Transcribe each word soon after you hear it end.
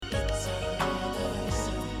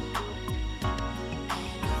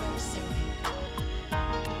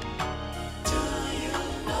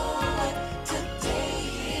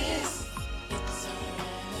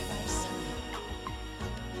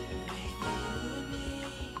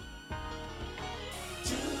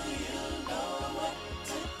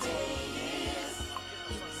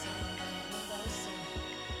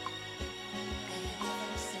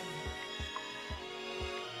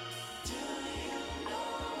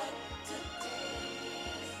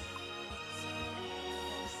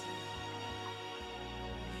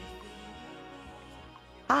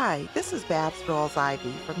Hi, this is Babz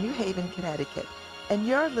Rawls-Ivy from New Haven, Connecticut, and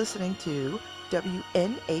you're listening to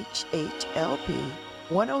WNHH-LP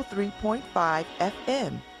 103.5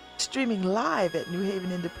 FM, streaming live at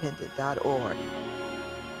newhavenindependent.org.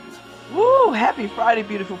 Woo! Happy Friday,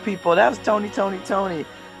 beautiful people. That was Tony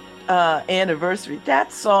anniversary.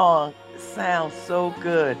 That song sounds so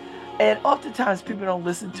good. And oftentimes people don't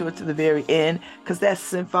listen to it to the very end because that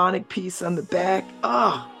symphonic piece on the back,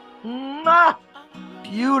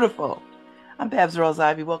 beautiful. I'm Babz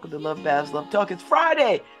Rawls-Ivy. Welcome to LoveBabz LoveTalk. It's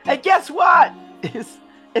Friday. And guess what?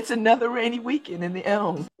 It's another rainy weekend in the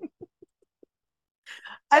Elm.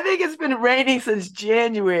 I think it's been raining since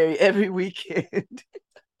January every weekend.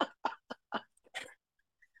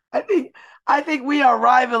 I think we are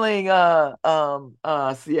rivaling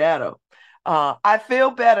Seattle. I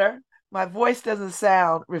feel better. My voice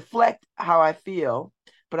doesn't reflect how I feel,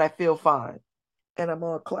 but I feel fine. And I'm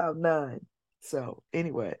on cloud 9. So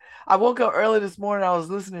anyway, I woke up early this morning. I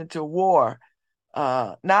was listening to War,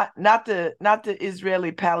 not the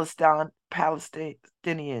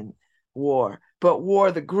Israeli-Palestinian war, but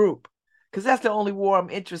War the group, because that's the only war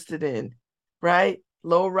I'm interested in, right?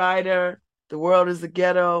 Lowrider, the world is a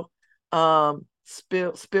ghetto.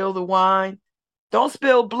 Spill the wine. Don't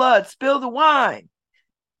spill blood. Spill the wine.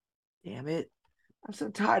 Damn it! I'm so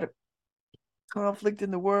tired of conflict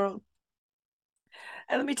in the world.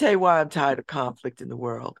 And let me tell you why I'm tired of conflict in the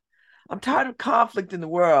world. I'm tired of conflict in the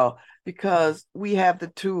world because we have the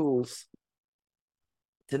tools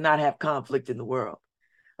to not have conflict in the world.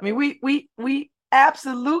 I mean, we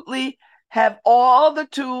absolutely have all the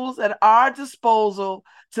tools at our disposal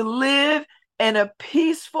to live in a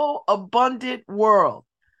peaceful, abundant world.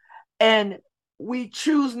 And we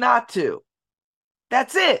choose not to.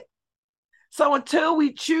 That's it. So until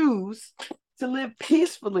we choose to live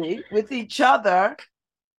peacefully with each other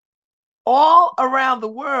all around the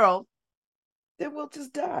world, then we'll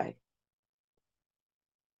just die.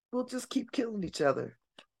 We'll just keep killing each other.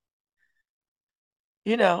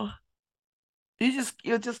 You'll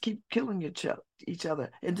just keep killing each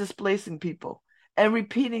other and displacing people and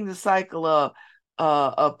repeating the cycle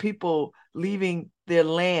of people leaving their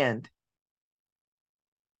land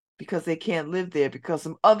because they can't live there because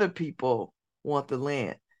some other people want the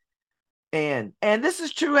land. And this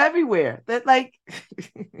is true everywhere. That like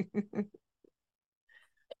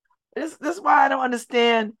this is why I don't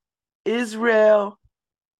understand Israel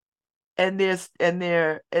and their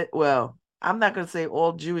well, I'm not going to say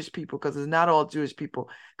all Jewish people because it's not all Jewish people,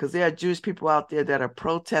 because there are Jewish people out there that are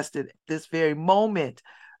protesting this very moment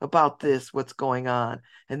about what's going on,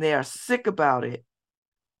 and they are sick about it.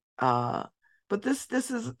 But this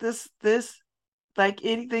is like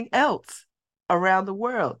anything else around the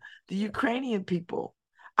world. The Ukrainian people,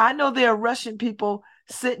 I know there are Russian people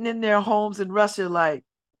sitting in their homes in Russia like,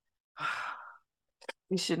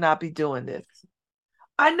 we should not be doing this.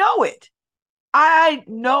 I know it. I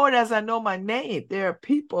know it as I know my name. There are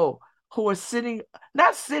people who are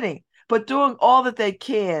not sitting, but doing all that they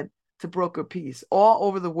can to broker peace all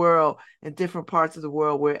over the world, in different parts of the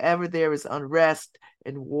world, wherever there is unrest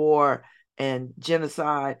and war and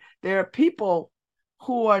genocide. There are people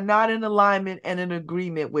who are not in alignment and in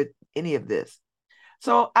agreement with any of this.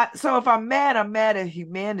 So if I'm mad at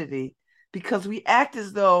humanity because we act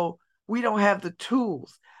as though we don't have the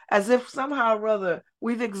tools, as if somehow or other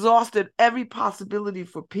we've exhausted every possibility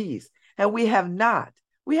for peace. And we have not.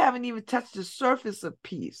 We haven't even touched the surface of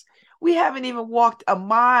peace. We haven't even walked a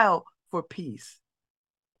mile for peace.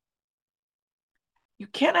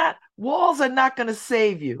 Walls are not going to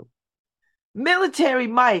save you. Military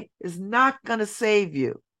might is not going to save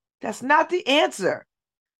you. That's not the answer.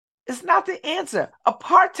 It's not the answer.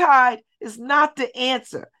 Apartheid is not the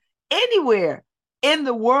answer. Anywhere in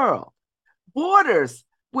the world, borders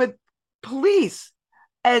with police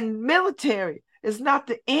and military is not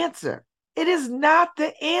the answer. It is not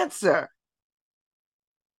the answer.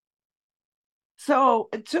 So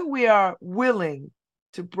until we are willing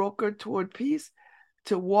to broker toward peace,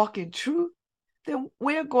 to walk in truth, then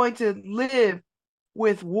we're going to live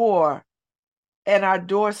with war at our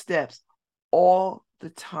doorsteps all the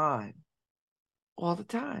time. All the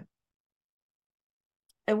time.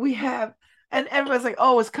 And everyone's like,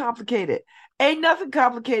 oh, it's complicated. Ain't nothing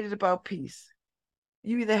complicated about peace.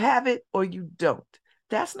 You either have it or you don't.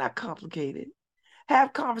 That's not complicated.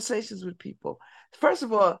 Have conversations with people. First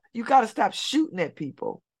of all, you got to stop shooting at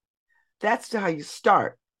people. That's how you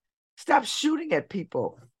start. Stop shooting at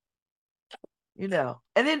people, and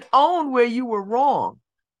then own where you were wrong.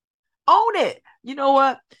 Own it. You know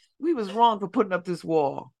what? We was wrong for putting up this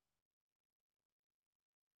wall.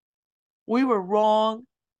 We were wrong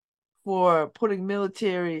for putting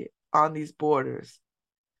military on these borders.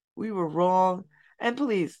 We were wrong. And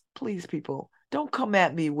please, please, people, don't come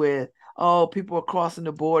at me with, oh, people are crossing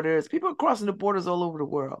the borders. People are crossing the borders all over the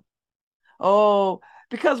world. Oh,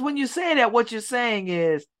 because when you say that, what you're saying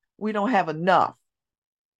is we don't have enough.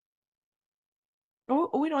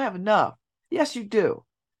 We don't have enough. Yes, you do.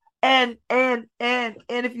 And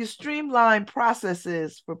if you streamline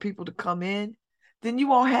processes for people to come in, then you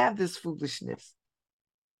won't have this foolishness.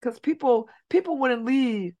 Because people wouldn't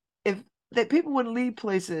leave if that people wouldn't leave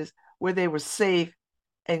places where they were safe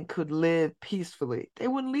and could live peacefully. They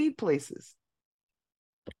wouldn't leave places.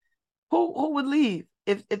 Who would leave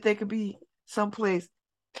if they could be someplace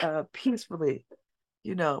peacefully?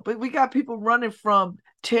 But we got people running from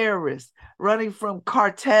terrorists, running from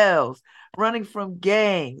cartels, running from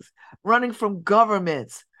gangs, running from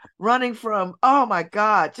governments, running from, oh my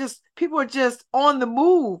God, just people are just on the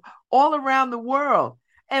move all around the world.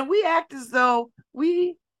 And we act as though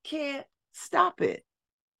we can't stop it.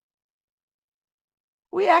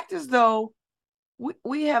 We act as though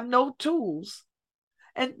we have no tools.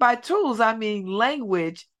 And by tools, I mean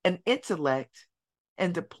language and intellect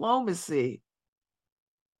and diplomacy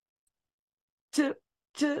to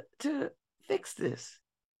fix this.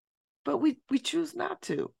 But we choose not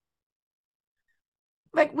to.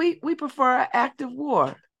 Like we prefer an act of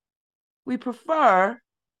war. We prefer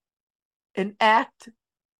an act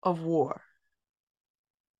of war.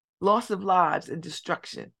 Loss of lives and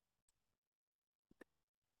destruction.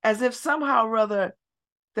 As if somehow or other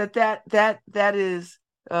that is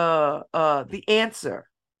the answer.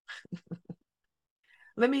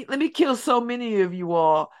 Let me kill so many of you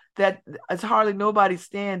all that it's hardly nobody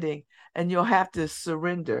standing, and you'll have to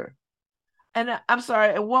surrender. And I'm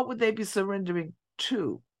sorry, and what would they be surrendering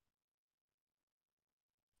to?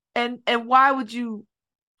 And why would you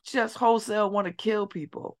just wholesale want to kill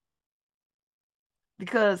people?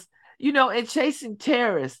 Because, in chasing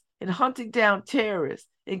terrorists and hunting down terrorists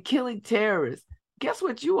and killing terrorists, guess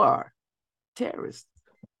what you are? Terrorists.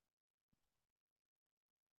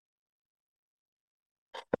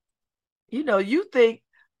 You think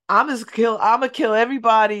I'm gonna kill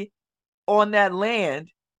everybody on that land,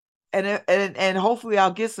 and hopefully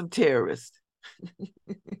I'll get some terrorists.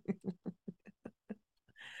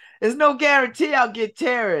 There's no guarantee I'll get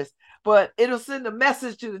terrorists, but it'll send a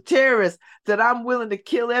message to the terrorists that I'm willing to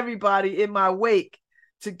kill everybody in my wake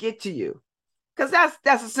to get to you. Because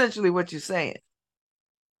that's essentially what you're saying.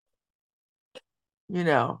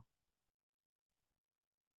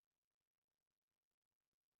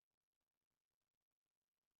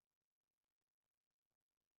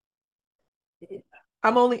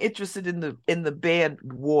 I'm only interested in the band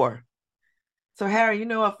war. So Harry,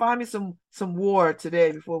 find me some war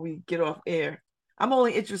today before we get off air. I'm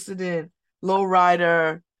only interested in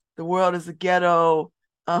Lowrider, The World is a Ghetto,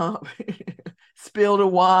 Spill the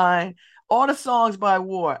Wine, all the songs by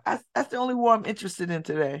War. That's the only war I'm interested in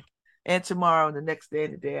today, and tomorrow, and the next day,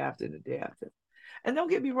 and the day after, and the day after. And don't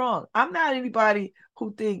get me wrong, I'm not anybody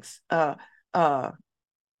who thinks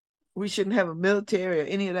we shouldn't have a military or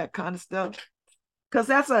any of that kind of stuff, because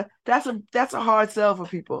that's a hard sell for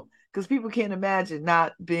people, because people can't imagine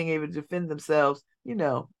not being able to defend themselves,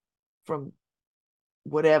 from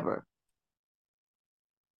whatever,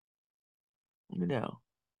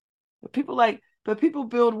 but people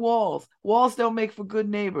build walls. Walls don't make for good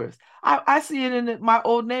neighbors. I see it in my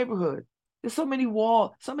old neighborhood. There's so many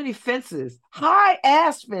walls, so many fences, high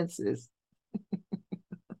ass fences.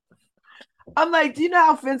 I'm like, do you know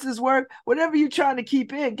how fences work? Whatever you're trying to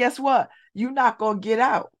keep in, guess what? You're not gonna get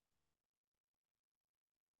out.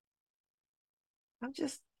 I'm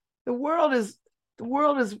just the world is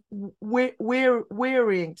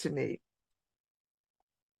wearying to me.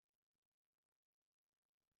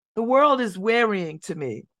 The world is wearying to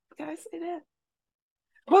me. Can I say that?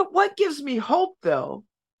 What gives me hope, though?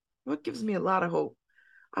 What gives me a lot of hope?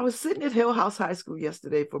 I was sitting at Hill House High School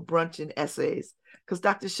yesterday for brunch and essays because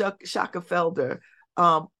Dr. Shaka Felder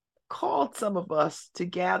called some of us to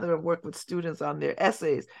gather and work with students on their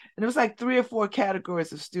essays. And it was like 3 or 4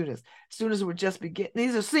 categories of students who were just beginning.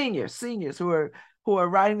 These are seniors who are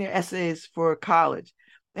writing their essays for college.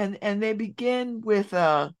 And they begin with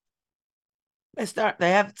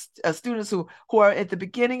they have students who are at the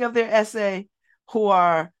beginning of their essay, who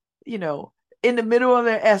are, in the middle of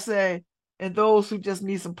their essay, and those who just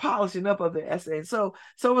need some polishing up of their essay. And so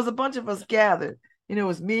it was a bunch of us gathered. It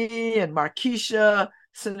was me and Markeisha,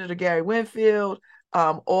 Senator Gary Winfield,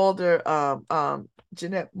 Alder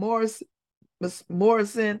Jeanette Morrison,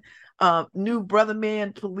 new brother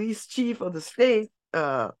man police chief of the state.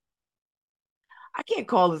 I can't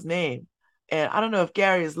call his name. And I don't know if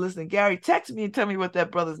Gary is listening. Gary, text me and tell me what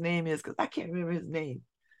that brother's name is, because I can't remember his name.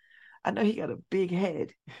 I know he got a big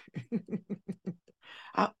head.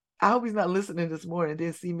 I, I hope he's not listening this morning and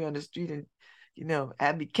didn't see me on the street and,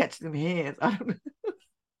 have me catch them hands. I don't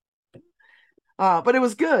know. But it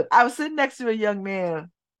was good. I was sitting next to a young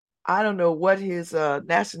man. I don't know what his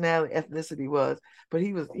nationality, ethnicity was, but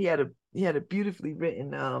he had a beautifully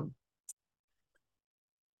written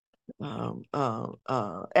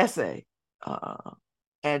essay,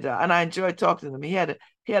 and I enjoyed talking to him.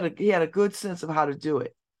 He had a good sense of how to do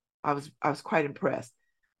it. I was quite impressed.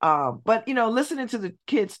 But listening to the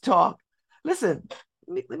kids talk, listen,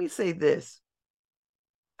 let me say this,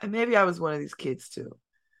 and maybe I was one of these kids too.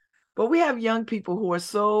 But we have young people who are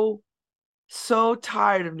so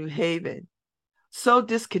tired of New Haven, so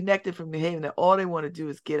disconnected from New Haven, that all they want to do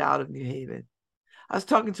is get out of New Haven. I was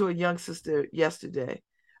talking to a young sister yesterday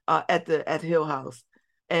at Hill House,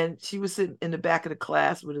 and she was sitting in the back of the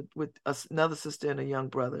class with another sister and a young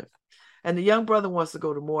brother. And the young brother wants to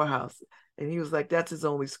go to Morehouse, and he was like, "That's his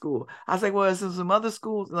only school." I was like, "Well, there's some other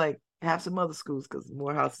schools, like have some other schools, because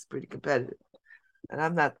Morehouse is pretty competitive." And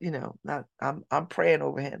I'm not, I'm praying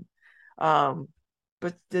over him.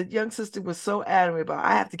 But the young sister was so adamant about,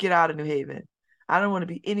 I have to get out of New Haven. I don't want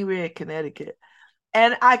to be anywhere in Connecticut.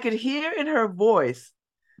 And I could hear in her voice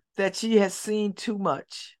that she has seen too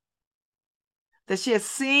much. That she has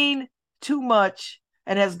seen too much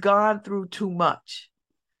and has gone through too much.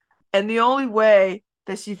 And the only way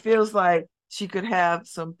that she feels like she could have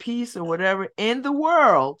some peace or whatever in the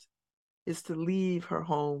world is to leave her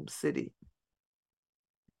home city.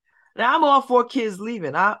 Now, I'm all for kids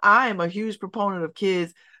leaving. I am a huge proponent of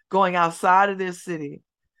kids going outside of their city.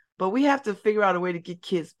 But we have to figure out a way to get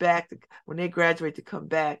kids back when they graduate, to come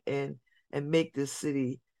back and make this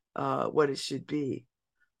city what it should be,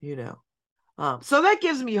 So that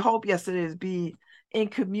gives me hope yesterday, to be in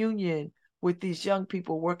communion with these young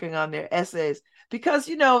people working on their essays, because,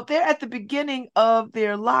 they're at the beginning of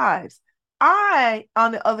their lives. I,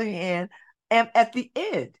 on the other hand, am at the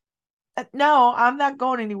end. No, I'm not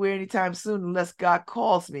going anywhere anytime soon unless God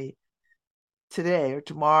calls me today or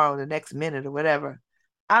tomorrow or the next minute or whatever.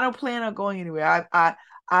 I don't plan on going anywhere. I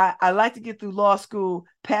like to get through law school,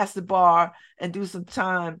 pass the bar, and do some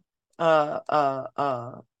time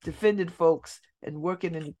defending folks and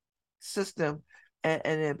working in the system, and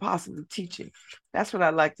then possibly teaching. That's what I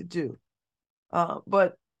like to do.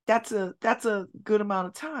 But that's a good amount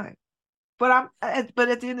of time. But at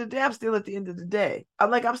the end of the day, I'm still at the end of the day.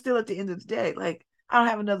 I'm still at the end of the day. Like, I don't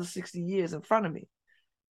have another 60 years in front of me.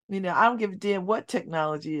 I don't give a damn what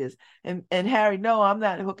technology is. And Harry, no, I'm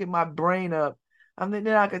not hooking my brain up. They're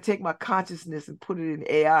not gonna take my consciousness and put it in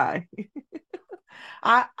AI.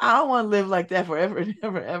 I don't want to live like that forever and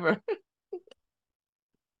ever, ever.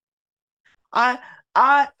 I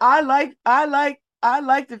I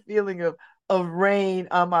like the feeling of rain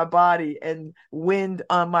on my body and wind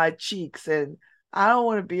on my cheeks, and I don't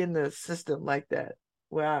want to be in the system like that,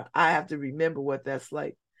 where I have to remember what that's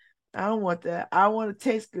like. I don't want that. I want to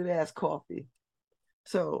taste good ass coffee.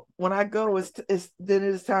 So when I go, then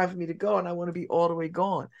it's time for me to go, and I want to be all the way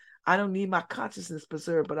gone. I don't need my consciousness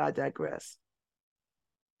preserved, but I digress.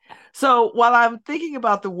 So while I'm thinking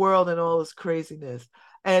about the world and all this craziness,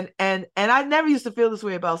 and I never used to feel this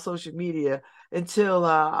way about social media until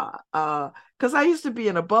because I used to be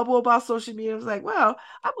in a bubble about social media. I was like, well,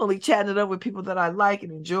 I'm only chatting it up with people that I like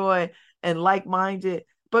and enjoy and like-minded.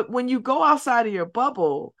 But when you go outside of your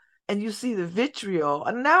bubble and you see the vitriol,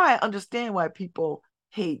 and now I understand why people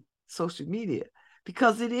hate social media,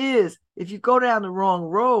 because it is, if you go down the wrong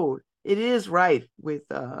road, it is rife with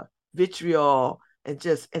vitriol and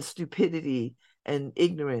stupidity and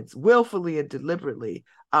ignorance, willfully and deliberately,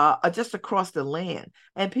 just across the land.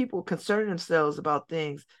 And people concern themselves about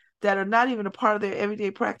things that are not even a part of their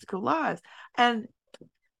everyday practical lives. And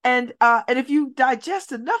if you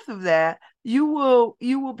digest enough of that, you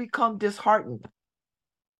will become disheartened.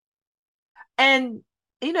 And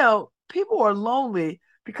people are lonely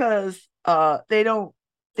because they don't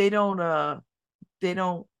get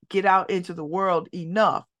out into the world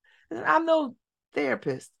enough. And I'm no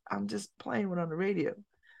therapist. I'm just playing one on the radio.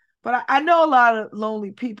 But I know a lot of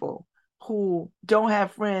lonely people who don't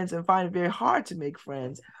have friends and find it very hard to make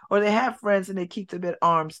friends, or they have friends and they keep them at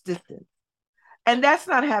arm's distance. And that's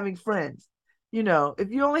not having friends.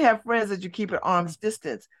 If you only have friends that you keep at arm's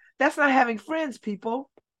distance, that's not having friends, people.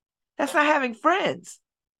 That's not having friends.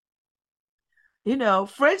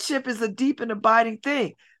 Friendship is a deep and abiding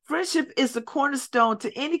thing. Friendship is the cornerstone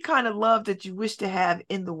to any kind of love that you wish to have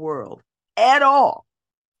in the world at all.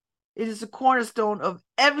 It is the cornerstone of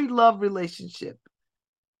every love relationship,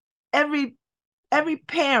 every Every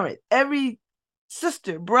parent, every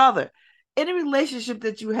sister, brother, any relationship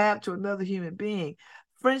that you have to another human being,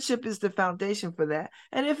 friendship is the foundation for that.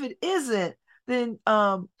 And if it isn't, then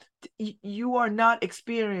you are not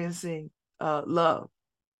experiencing love.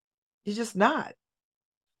 You're just not.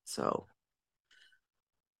 So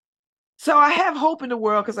I have hope in the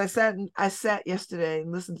world because I sat yesterday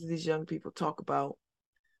and listened to these young people talk about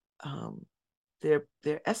um, their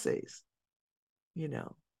essays, you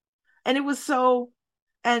know, and it was so.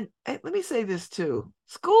 And let me say this too: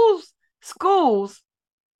 schools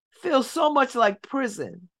feel so much like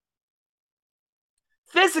prison.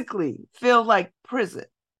 Physically, feel like prison.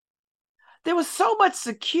 There was so much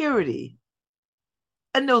security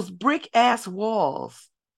in those brick ass walls,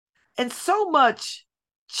 and so much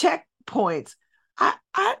checkpoints. I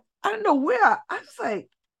don't know where I was like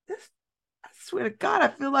this. I swear to God, I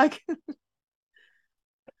feel like, and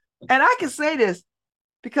I can say this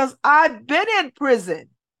because I've been in prison.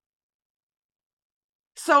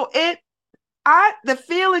 So the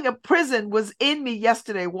feeling of prison was in me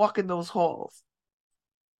yesterday walking those halls.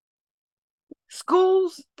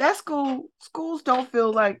 Schools don't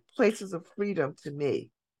feel like places of freedom to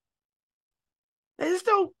me. They just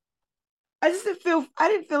don't. I didn't feel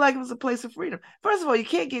like it was a place of freedom. First of all, you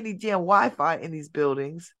can't get any damn Wi-Fi in these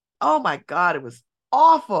buildings. Oh my God, it was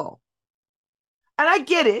awful. And I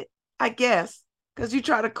get it, I guess, because you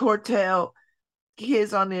try to curtail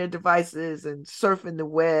kids on their devices and surfing the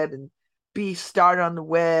web and be started on the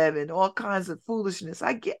web and all kinds of foolishness.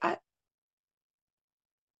 I get it.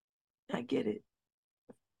 I get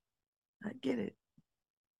it.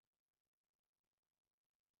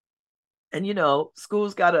 And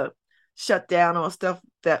schools gotta shut down on stuff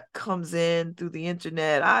that comes in through the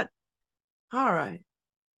internet. All right.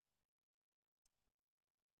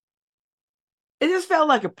 It just felt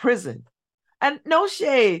like a prison. And no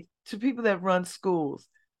shade to people that run schools.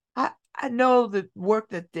 I know the work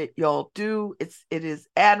that y'all do. It is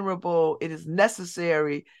admirable. It is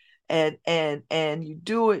necessary, and you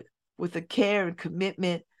do it with a care and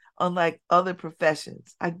commitment, unlike other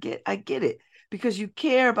professions. I get it because you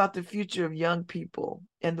care about the future of young people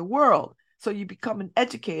and the world. So you become an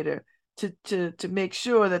educator to make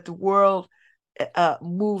sure that the world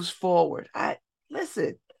moves forward. I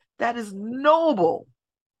listen. That is noble.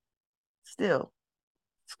 Still,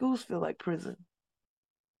 schools feel like prison.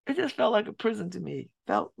 It just felt like a prison to me.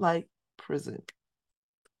 Felt like prison.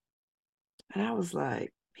 And I was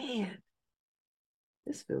like, man,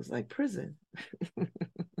 this feels like prison.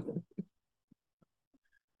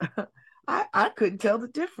 I couldn't tell the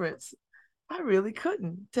difference. I really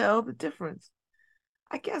couldn't tell the difference.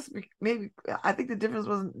 I guess maybe I think the difference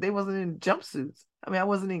wasn't they wasn't in jumpsuits. I mean, I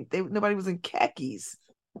wasn't in nobody was in khakis.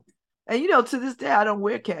 And to this day I don't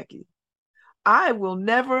wear khaki. I will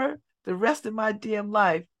never the rest of my damn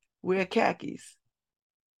life wear khakis.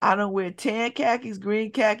 I don't wear tan khakis,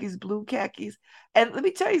 green khakis, blue khakis. And let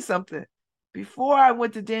me tell you something. Before I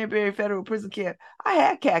went to Danbury Federal Prison Camp, I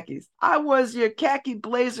had khakis. I was your khaki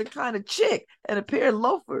blazer kind of chick and a pair of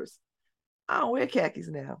loafers. I don't wear khakis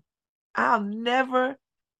now. I'll never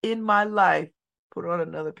in my life put on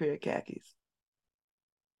another pair of khakis.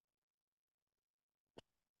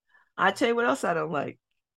 I tell you what else I don't like.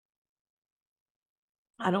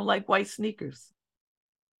 I don't like white sneakers.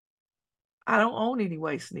 I don't own any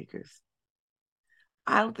white sneakers.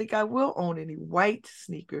 I don't think I will own any white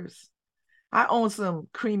sneakers. I own some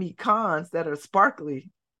creamy cons that are sparkly.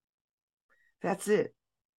 That's it.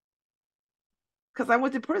 Because I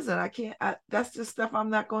went to prison. That's just stuff I'm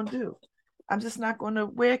not going to do. I'm just not going to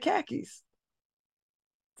wear khakis.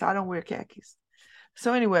 So I don't wear khakis.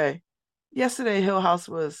 So anyway, yesterday Hill House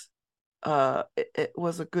was it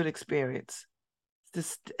was a good experience.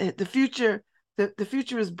 The future the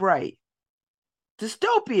future is bright,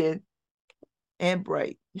 dystopian, and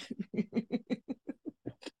bright.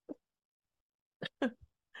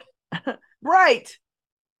 Bright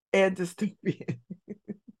and dystopian.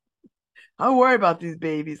 I don't worry about these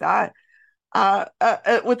babies.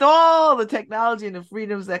 With all the technology and the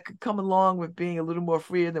freedoms that could come along with being a little more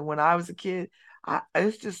freer than when I was a kid,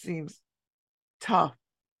 it just seems tough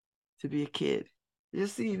to be a kid. It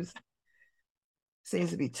just seems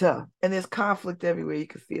to be tough, and there's conflict everywhere. You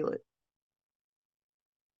can feel it.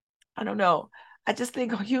 I don't know. I just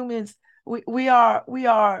think humans, we are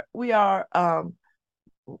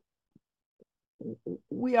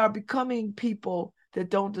becoming people that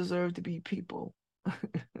don't deserve to be people.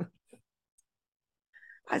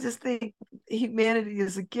 I just think humanity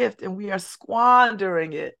is a gift and we are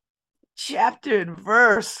squandering it chapter and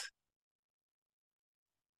verse.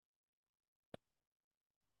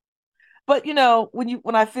 But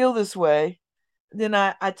when I feel this way, then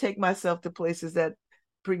I take myself to places that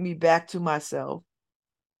bring me back to myself.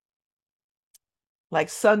 Like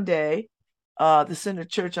Sunday, the Center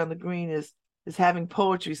Church on the Green is having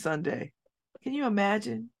Poetry Sunday. Can you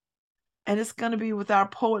imagine? And it's going to be with our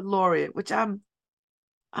poet laureate, which I'm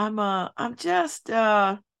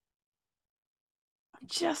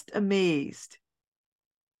just amazed.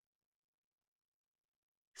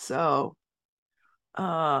 So,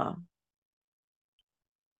 uh,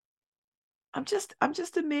 I'm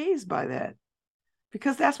just amazed by that,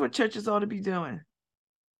 because that's what churches ought to be doing,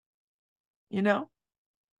 you know?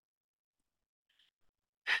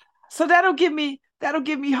 So that'll give me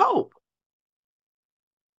hope.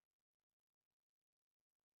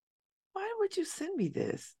 Why would you send me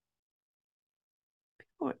this?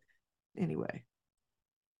 What? Anyway,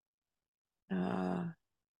 uh,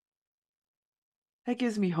 that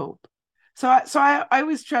gives me hope. So I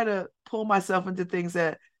always try to pull myself into things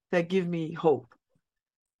that give me hope.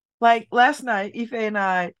 Like last night, Ife and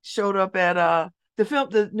I showed up at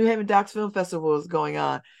the New Haven Docs Film Festival was going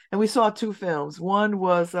on, and we saw two films. One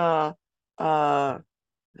was uh what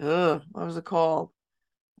was it called?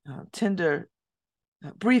 Tender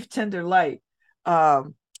Brief Tender Light.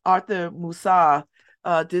 Arthur Musa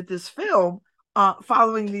did this film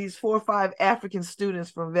following these 4 or 5 African students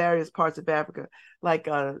from various parts of Africa, like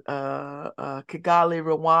Kigali,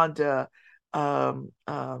 Rwanda,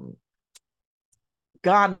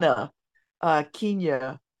 Ghana,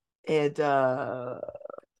 Kenya, and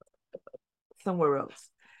somewhere else.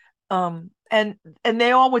 And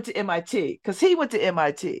they all went to MIT because he went to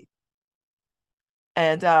MIT.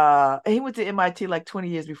 And he went to MIT like 20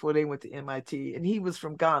 years before they went to MIT, and he was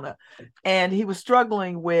from Ghana, and he was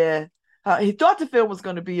struggling with. He thought the film was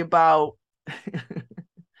going to be about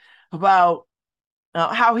about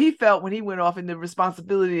how he felt when he went off in the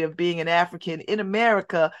responsibility of being an African in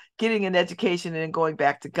America, getting an education, and then going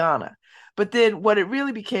back to Ghana. But then what it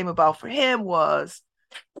really became about for him was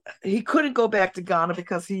he couldn't go back to Ghana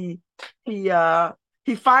because he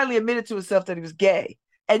finally admitted to himself that he was gay.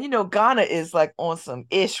 And Ghana is like on some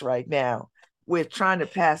ish right now with trying to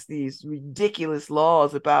pass these ridiculous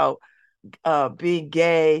laws about being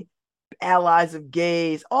gay, allies of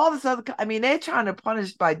gays, all this other. I mean, they're trying to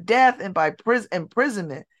punish by death and by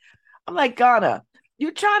imprisonment. I'm like, Ghana,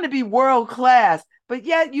 you're trying to be world class, but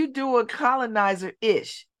yet you do a colonizer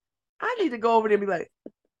ish. I need to go over there and be like,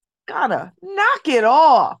 Ghana, knock it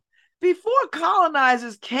off. Before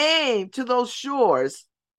colonizers came to those shores,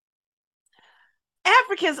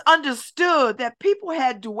 Africans understood that people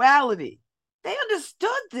had duality. They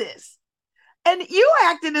understood this. And you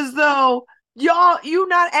acting as though you're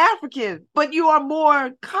not African, but you are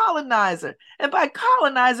more colonizer. And by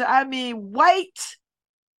colonizer, I mean white,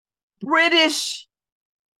 British,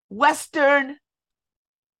 Western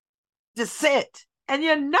descent. And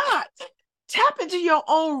you're not. Tap into your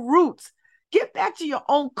own roots. Get back to your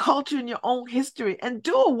own culture and your own history and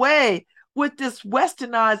do away with this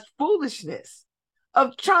westernized foolishness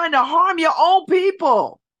of trying to harm your own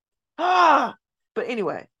people. But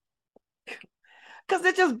anyway, because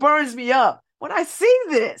it just burns me up. When I see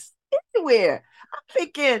this anywhere, I'm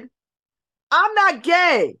thinking, I'm not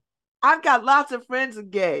gay. I've got lots of friends who are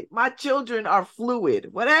gay. My children are fluid,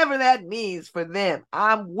 whatever that means for them.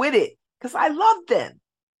 I'm with it because I love them.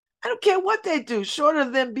 I don't care what they do, short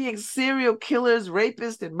of them being serial killers,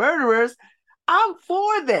 rapists, and murderers. I'm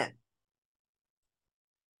for them.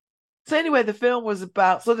 So anyway, the film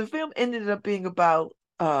ended up being about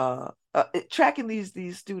tracking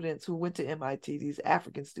these students who went to MIT, these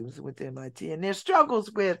African students who went to MIT, and their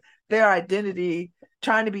struggles with their identity,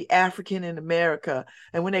 trying to be African in America.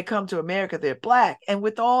 And when they come to America, they're Black. And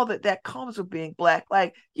with all that comes with being Black,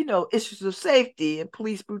 like, issues of safety and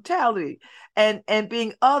police brutality and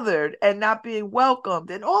being othered and not being welcomed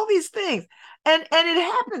and all these things. And it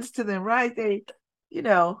happens to them, right? They,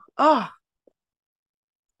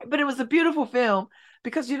 but it was a beautiful film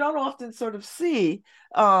because you don't often sort of see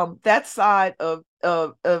that side of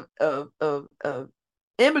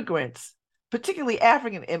immigrants, particularly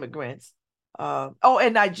African immigrants. And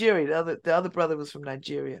Nigeria. The other brother was from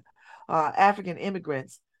Nigeria. African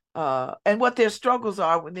immigrants, and what their struggles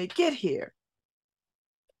are when they get here.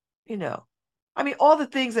 I mean, all the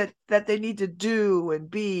things that they need to do and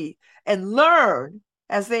be and learn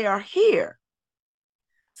as they are here.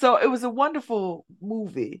 So it was a wonderful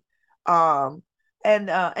movie. And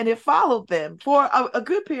it followed them for a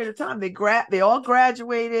good period of time. They all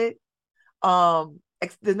graduated. The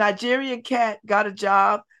Nigerian cat got a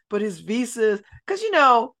job, but his visas, because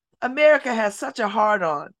America has such a hard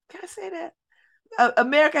on. Can I say that?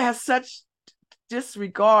 America has such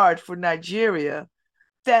disregard for Nigeria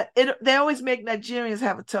they always make Nigerians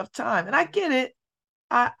have a tough time. And I get it.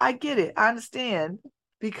 I get it. I understand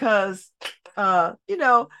because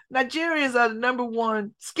Nigerians are the number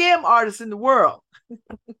one scam artists in the world.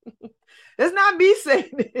 It's not me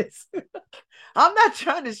saying this. I'm not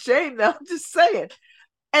trying to shame them. I'm just saying.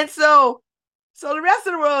 And so the rest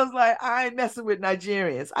of the world is like, I ain't messing with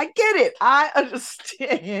Nigerians. I get it. I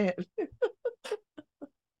understand.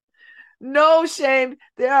 No shame.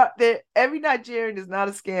 Every Nigerian is not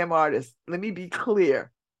a scam artist. Let me be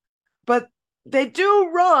clear. But they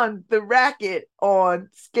do run the racket on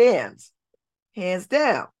scams, hands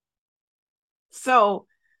down. So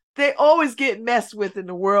they always get messed with in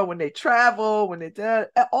the world when they travel, when they do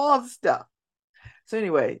all the stuff. So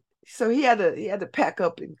anyway, so he had to pack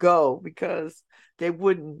up and go because they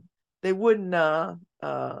wouldn't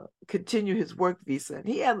continue his work visa.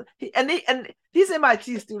 And these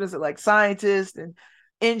MIT students are like scientists and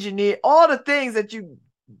engineer, all the things that you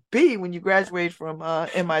be when you graduate from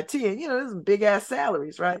MIT, and there's some big ass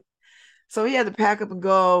salaries, right? So he had to pack up and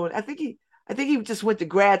go. And I think he just went to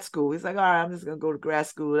grad school. He's like, all right, I'm just gonna go to grad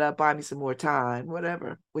school. That'll buy me some more time,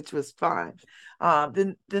 whatever, which was fine.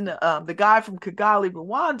 Then the guy from Kigali,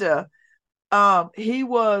 Rwanda,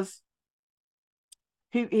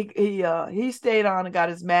 he stayed on and got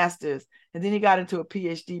his master's, and then he got into a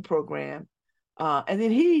PhD program, and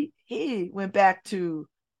then he went back to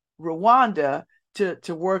Rwanda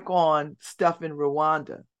to work on stuff in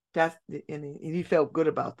Rwanda. And he felt good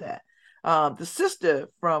about that. The sister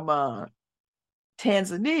from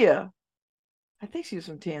Tanzania, I think she was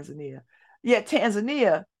from Tanzania. Yeah,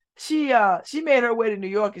 Tanzania. She made her way to New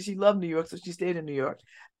York, and she loved New York, so she stayed in New York.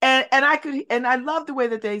 And I loved the way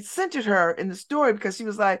that they centered her in the story, because she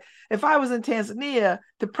was like, if I was in Tanzania,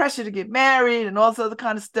 the pressure to get married and all this other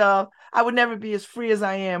kind of stuff, I would never be as free as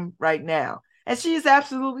I am right now. And she is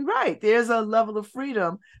absolutely right. There's a level of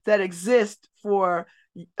freedom that exists for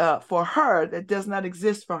her that does not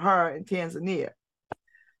exist for her in Tanzania.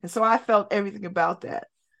 And so I felt everything about that.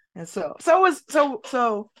 And so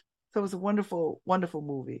it was a wonderful, wonderful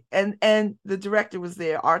movie. And the director was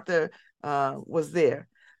there. Arthur was there.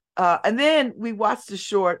 And then we watched the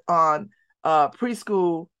short on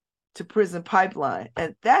Preschool to Prison Pipeline.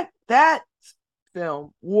 And that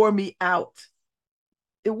film wore me out.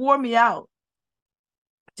 It wore me out.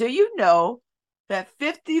 Do you know that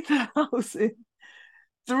 50,000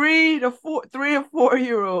 3 or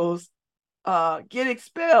 4-year-olds get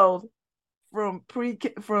expelled from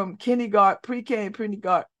kindergarten, pre-K and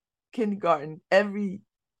kindergarten every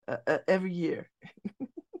year?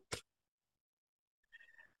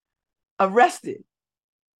 Arrested.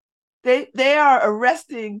 They are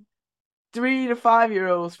arresting 3 to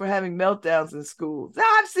 5-year-olds for having meltdowns in schools. Now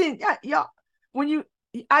I've seen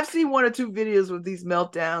I've seen 1 or 2 videos with these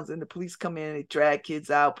meltdowns, and the police come in and they drag kids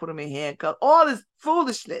out, put them in handcuffs, all this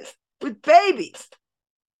foolishness with babies.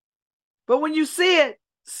 But when you see it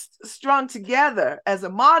strung together as a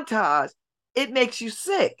montage, it makes you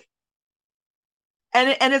sick.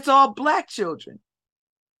 And it's all black children.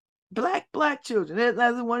 Black children.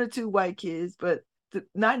 There's 1 or 2 white kids, but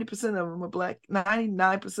 90% of them are black.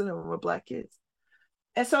 99% of them are black kids.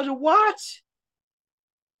 And so to watch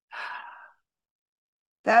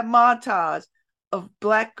that montage of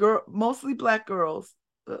mostly black girls,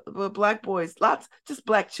 but black boys, just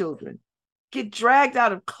black children, get dragged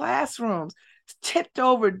out of classrooms, tipped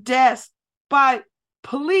over desks by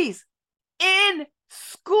police in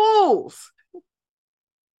schools.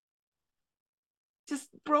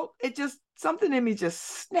 Something in me just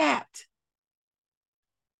snapped.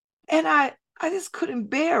 And I just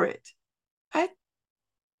couldn't bear it. I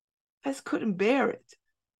just couldn't bear it.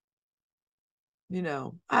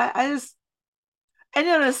 To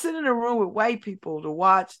sit in a room with white people to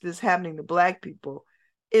watch this happening to black people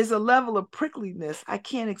is a level of prickliness I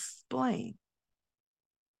can't explain.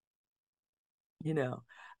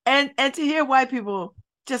 And to hear white people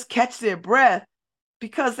just catch their breath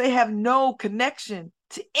because they have no connection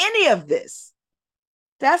to any of this.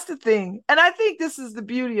 That's the thing. And I think this is the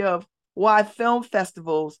beauty of why film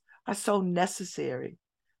festivals are so necessary,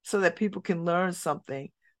 so that people can learn something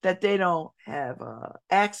that they don't have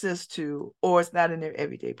access to, or it's not in their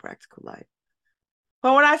everyday practical life.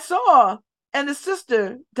 But when I saw, and the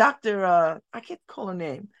sister, Dr. I can't call her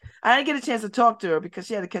name. I didn't get a chance to talk to her because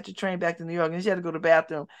she had to catch a train back to New York, and she had to go to the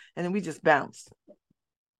bathroom, and then we just bounced.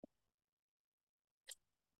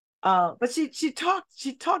 But she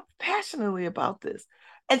talked passionately about this,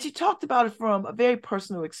 and she talked about it from a very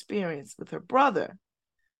personal experience with her brother.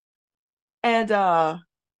 And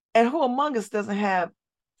who among us doesn't have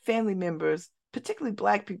family members, particularly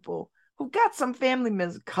black people, who got some family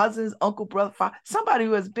members, cousins, uncle, brother, father, somebody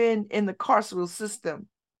who has been in the carceral system.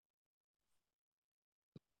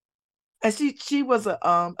 And she was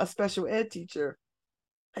a special ed teacher.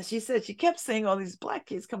 And she said she kept saying all these Black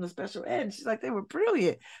kids come to special ed. And she's like, they were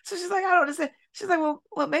brilliant. So she's like, I don't understand. She's like,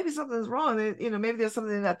 well, maybe something's wrong. Maybe there's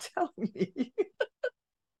something they're not telling me.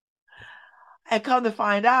 And come to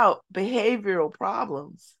find out, behavioral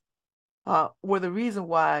problems were the reason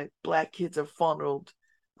why Black kids are funneled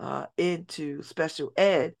into special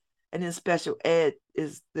ed. And then special ed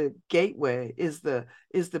is the gateway, is the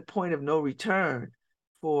point of no return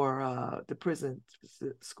for the prison,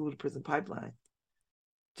 school to prison pipeline.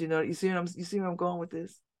 Do you know? You see where I'm going with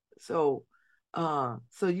this? So,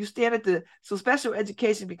 you stand at so special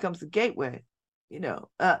education becomes the gateway. Not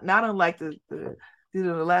unlike the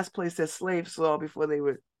last place that slaves saw before they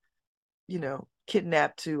were,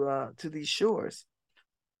 kidnapped to these shores.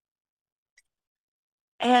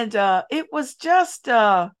 And it was just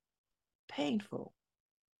painful.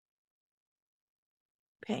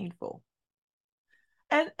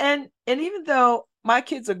 And even though my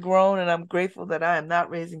kids are grown and I'm grateful that I am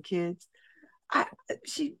not raising kids,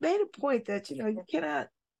 she made a point that, you cannot,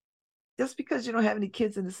 just because you don't have any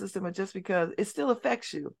kids in the system or just because it still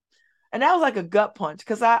affects you. And that was like a gut punch,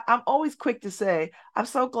 because I'm always quick to say, I'm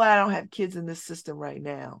so glad I don't have kids in this system right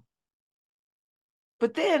now.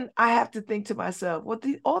 But then I have to think to myself, well,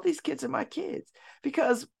 all these kids are my kids,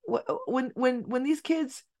 because when these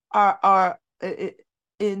kids are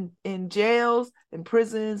in jails and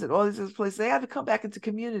prisons and all these other places, they have to come back into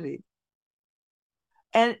community.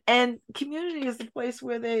 And community is the place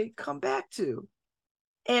where they come back to.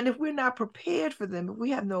 And if we're not prepared for them, if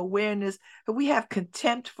we have no awareness, if we have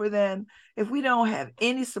contempt for them, if we don't have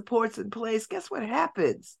any supports in place, guess what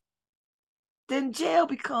happens? Then jail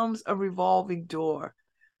becomes a revolving door.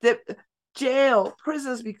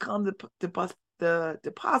 Prisons become the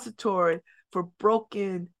depository for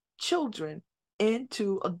broken children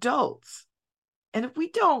into adults. And if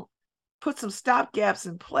we don't put some stopgaps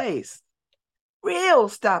in place, real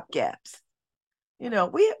stopgaps,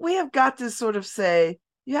 we have got to sort of say,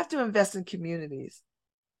 you have to invest in communities.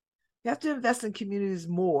 You have to invest in communities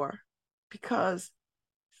more, because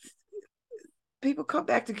people come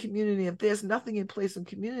back to community. If there's nothing in place in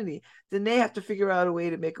community, then they have to figure out a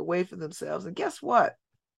way to make a way for themselves. And guess what?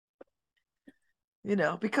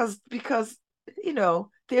 Because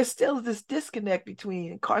there's still this disconnect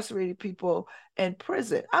between incarcerated people and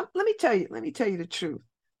prison. Let me tell you the truth.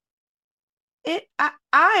 I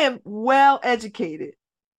am well educated.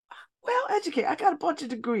 I got a bunch of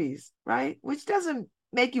degrees, right? Which doesn't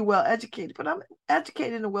make you well educated, but I'm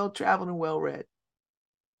educated and well traveled and well read.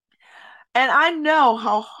 And I know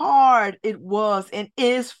how hard it was and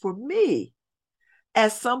is for me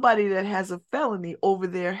as somebody that has a felony over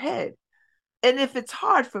their head. And if it's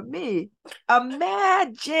hard for me,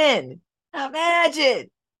 imagine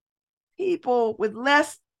people with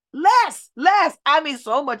less, I mean,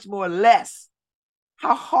 so much more less,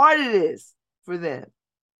 how hard it is for them.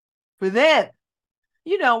 When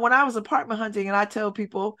I was apartment hunting and I tell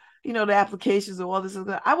people, the applications or all this,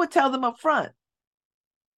 I would tell them up front,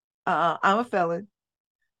 I'm a felon.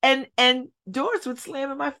 And doors would slam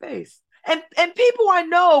in my face. And people I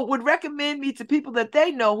know would recommend me to people that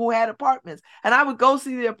they know who had apartments. And I would go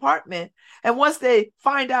see the apartment. And once they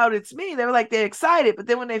find out it's me, they're excited. But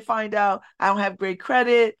then when they find out I don't have great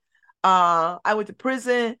credit, I went to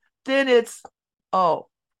prison, then it's, no,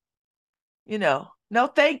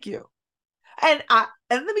 thank you. And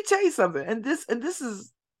let me tell you something. And this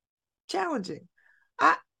is challenging.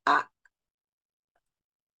 I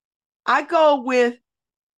go with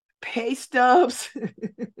pay stubs.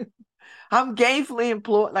 I'm gainfully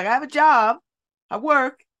employed. Like, I have a job, I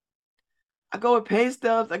work. I go with pay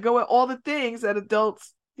stubs. I go with all the things that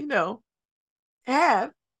adults,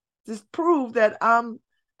 have to prove that I'm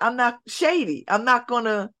not shady. I'm not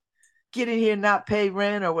gonna get in here and not pay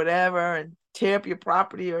rent or whatever and tear up your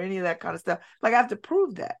property or any of that kind of stuff. Like, I have to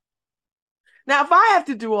prove that. Now, if I have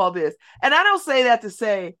to do all this, and I don't say that to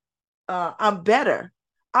say I'm better.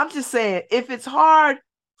 I'm just saying, if it's hard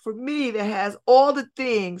for me that has all the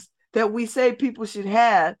things that we say people should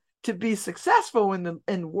have to be successful in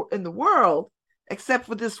the world, except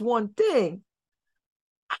for this one thing,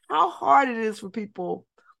 how hard it is for people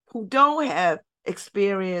who don't have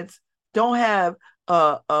experience, don't have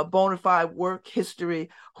a bona fide work history,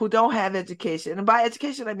 who don't have education. And by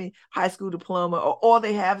education, I mean high school diploma, or all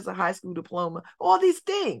they have is a high school diploma. All these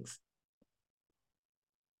things.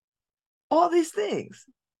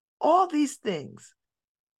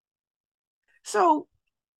 So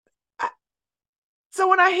So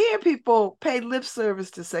when I hear people pay lip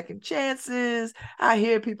service to second chances, I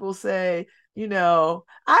hear people say,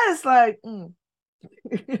 I just like,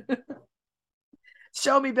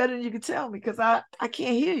 show me better than you can tell me, because I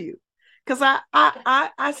can't hear you. Because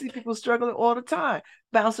I see people struggling all the time,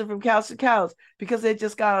 bouncing from couch to couch because they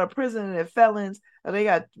just got out of prison and they're felons, and they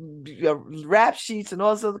got rap sheets and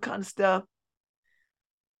all this other kind of stuff.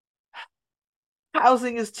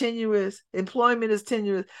 Housing is tenuous, employment is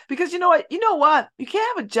tenuous, because you know what? You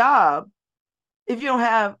can't have a job if you don't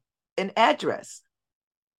have an address.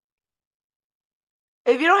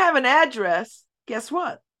 If you don't have an address, guess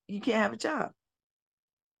what? You can't have a job.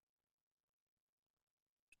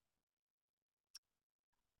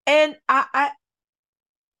 And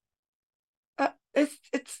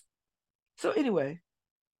it's so anyway,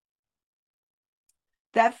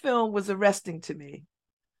 that film was arresting to me.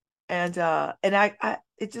 And I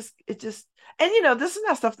it just and this is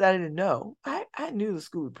not stuff that I didn't know. I knew the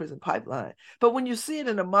school to prison pipeline, but when you see it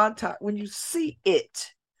in a montage, when you see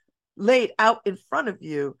it laid out in front of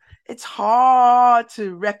you, it's hard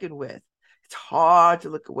to reckon with. It's hard to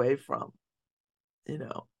look away from. You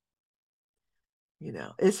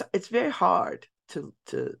know, it's very hard to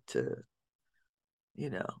you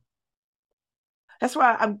know. That's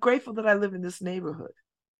why I'm grateful that I live in this neighborhood.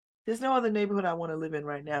 There's no other neighborhood I want to live in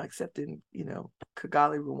right now except in,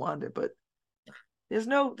 Kigali, Rwanda. But there's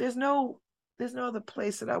no other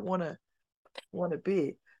place that I want to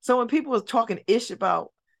be. So when people are talking ish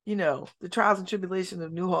about, the trials and tribulations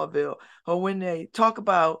of Newhartville, or when they talk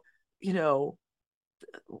about, you know,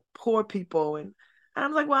 poor people, and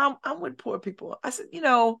I'm like, well, I'm with poor people. I said,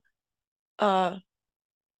 uh,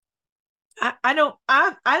 I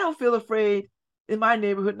don't feel afraid in my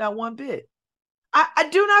neighborhood, not one bit. I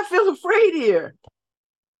do not feel afraid here.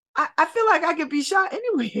 I feel like I could be shot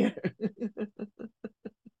anywhere.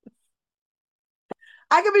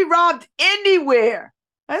 I could be robbed anywhere.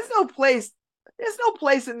 There's no place. There's no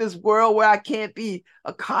place in this world where I can't be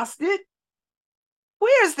accosted.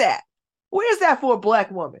 Where's that? Where's that for a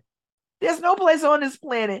Black woman? There's no place on this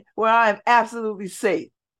planet where I am absolutely safe.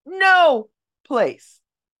 No place.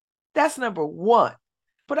 That's number one.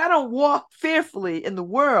 But I don't walk fearfully in the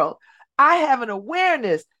world. I have an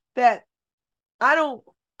awareness that I don't,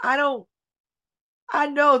 I don't, I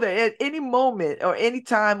know that at any moment or any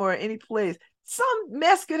time or any place, some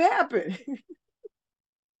mess could happen.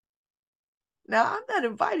 Now, I'm not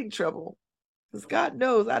inviting trouble because God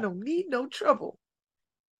knows I don't need no trouble.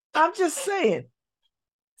 I'm just saying.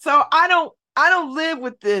 So I don't live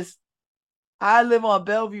with this. I live on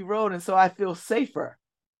Bellevue Road, and so I feel safer.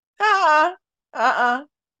 Uh-uh. Uh-uh.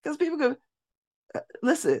 Because people could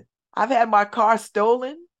listen. I've had my car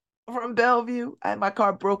stolen from Bellevue. I had my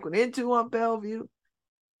car broken into on Bellevue.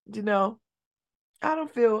 You know, I don't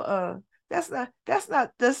feel that's not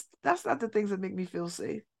the things that make me feel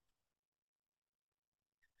safe.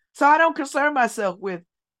 So I don't concern myself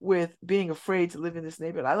with being afraid to live in this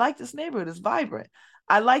neighborhood. I like this neighborhood. It's vibrant.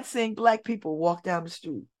 I like seeing Black people walk down the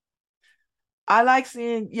street. I like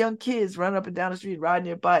seeing young kids run up and down the street riding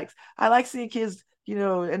their bikes. I like seeing kids,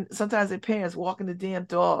 and sometimes their parents walking the damn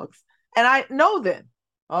dogs. And I know them.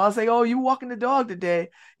 I'll say, "Oh, you walking the dog today?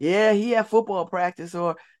 Yeah, he had football practice,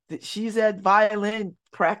 or she's at violin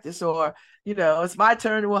practice, or it's my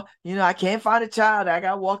turn to walk. I can't find a child. I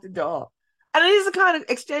got to walk the dog." And these are the kind of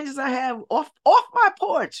exchanges I have off my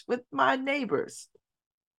porch with my neighbors.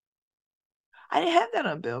 I didn't have that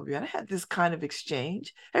on Bellevue. I didn't have this kind of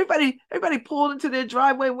exchange. Everybody pulled into their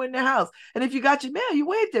driveway, went in their house. And if you got your mail, you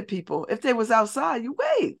waved at people. If they was outside, you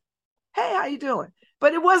waved. Hey, how you doing?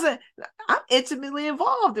 But it wasn't, I'm intimately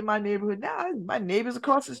involved in my neighborhood now. My neighbors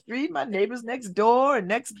across the street, my neighbors next door and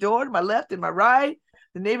next door to my left and my right,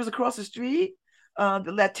 the neighbors across the street,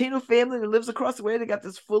 the Latino family that lives across the way, they got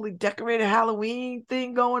this fully decorated Halloween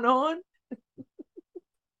thing going on.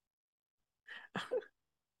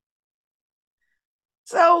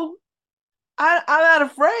 So I'm not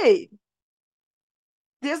afraid.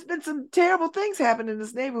 There's been some terrible things happen in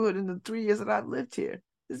this neighborhood in the 3 years that I've lived here.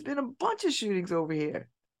 There's been a bunch of shootings over here.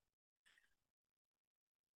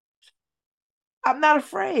 I'm not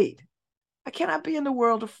afraid. I cannot be in the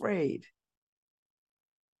world afraid.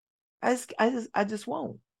 I just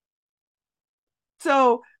won't.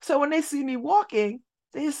 So when they see me walking,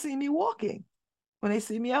 they just see me walking. When they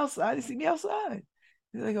see me outside, they see me outside.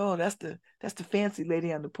 They're like, "Oh, that's the fancy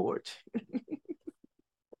lady on the porch."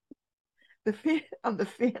 I'm the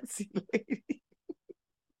fancy lady.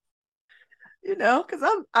 Because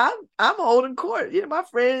I'm holding court. My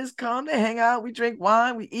friends come, they hang out, we drink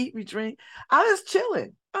wine, we eat, we drink. I'm just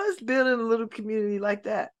chilling. I'm just building a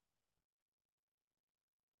lityou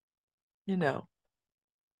know.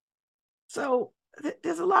 So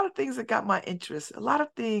there's a lot of things that got my interest, a lot of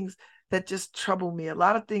things that just trouble me, a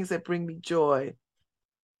lot of things that bring me joy,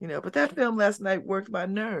 but that film last night worked my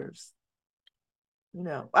nerves.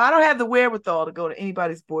 I don't have the wherewithal to go to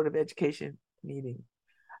anybody's Board of Education meeting.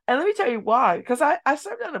 And let me tell you why, because I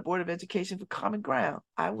served on the Board of Education for Common Ground.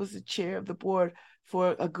 I was the chair of the board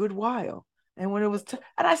for a good while. And when it was,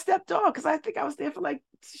 and I stepped off because I think I was there for like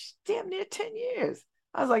damn near 10 years.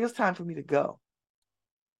 I was like, it's time for me to go.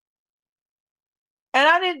 And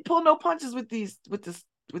I didn't pull no punches with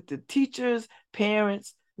the teachers,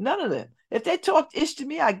 parents, none of them. If they talked ish to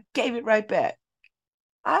me, I gave it right back.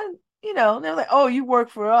 They're like, "Oh, you work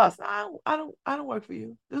for us." I don't work for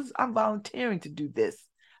you. I'm volunteering to do this,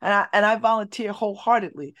 and I volunteer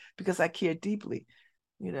wholeheartedly because I care deeply.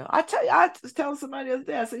 I was telling somebody the other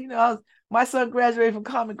day. I said, my son graduated from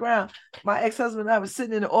Common Ground. My ex-husband and I was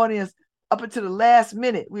sitting in the audience up until the last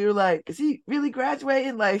minute. We were like, "Is he really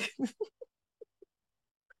graduating?" Like,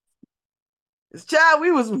 this child,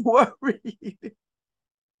 we was worried.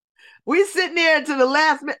 We sitting there until the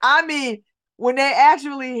last minute. I mean, when they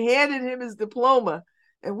actually handed him his diploma,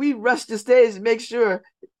 and we rushed the stage to make sure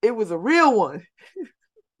it was a real one.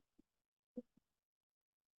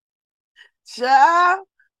 Child,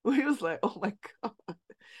 we was like, oh my God.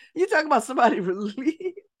 You talking about somebody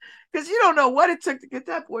relieved? Because you don't know what it took to get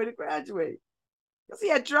that boy to graduate. Because he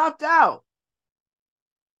had dropped out.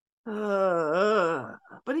 But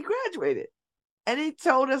he graduated. And he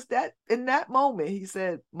told us that in that moment, he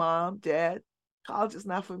said, Mom, Dad, college is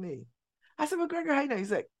not for me. I said, well, Gregor, how you know? He's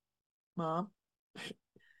like, Mom.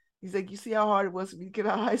 He's like, you see how hard it was for me to get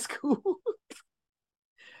out of high school?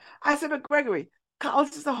 I said, but Gregory,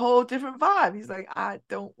 college is a whole different vibe. He's like, I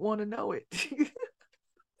don't want to know it. I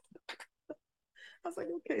was like,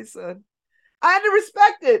 okay, son. I had to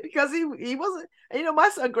respect it because he wasn't, my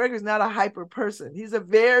son Gregory's not a hyper person. He's a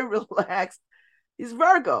very relaxed, he's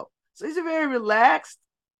Virgo. So he's a very relaxed,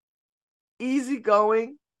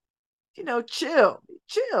 easygoing, chill.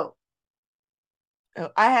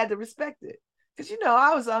 I had to respect it. Because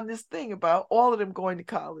I was on this thing about all of them going to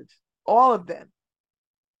college. All of them.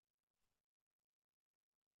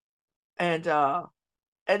 And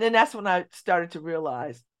then that's when I started to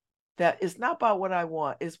realize that it's not about what I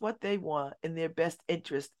want, it's what they want in their best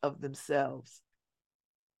interest of themselves.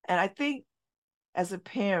 And I think as a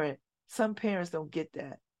parent, some parents don't get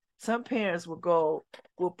that. Some parents will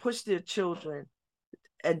push their children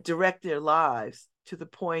and direct their lives to the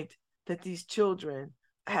point that these children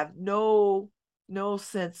have no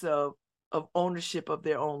sense of ownership of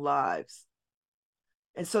their own lives.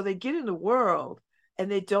 And so they get in the world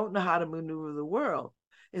and they don't know how to maneuver the world.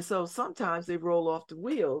 And so sometimes they roll off the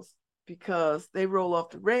rails because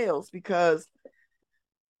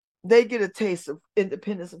they get a taste of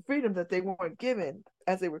independence and freedom that they weren't given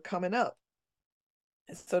as they were coming up.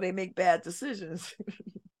 And so they make bad decisions.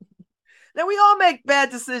 Now, we all make bad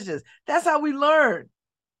decisions. That's how we learn.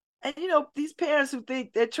 And, these parents who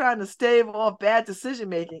think they're trying to stave off bad decision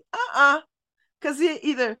making, because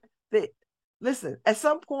listen, at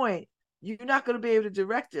some point, you're not going to be able to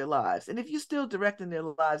direct their lives. And if you're still directing their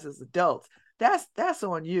lives as adults, that's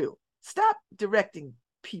on you. Stop directing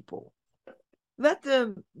people. Let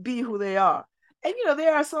them be who they are. And,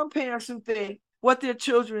 there are some parents who think what their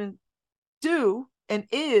children do and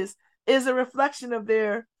is a reflection of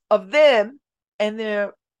them and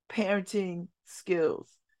their parenting skills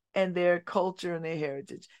and their culture and their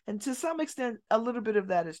heritage. And to some extent, a little bit of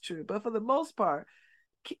that is true. But for the most part,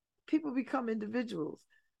 people become individuals.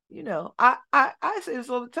 I say this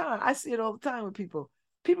all the time. I see it all the time with people.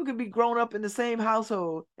 People can be grown up in the same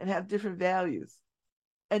household and have different values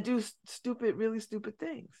and do really stupid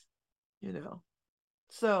things,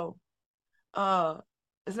 So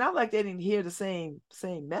it's not like they didn't hear the same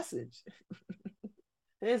message.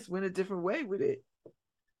 They just went a different way with it.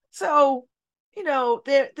 So,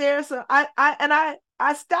 there's I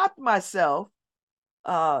stopped myself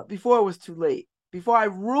before it was too late, before I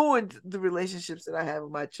ruined the relationships that I have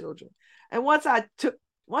with my children. And once I took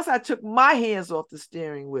my hands off the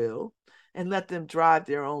steering wheel and let them drive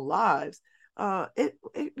their own lives,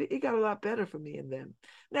 it got a lot better for me and them.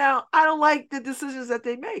 Now, I don't like the decisions that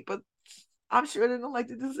they make, but I'm sure they don't like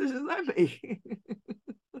the decisions I make.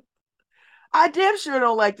 I damn sure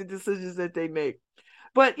don't like the decisions that they make.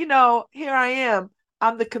 But, here I am.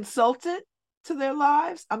 I'm the consultant to their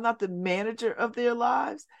lives. I'm not the manager of their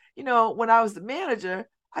lives. When I was the manager,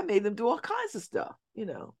 I made them do all kinds of stuff.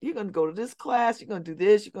 You're going to go to this class. You're going to do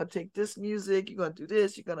this. You're going to take this music. You're going to do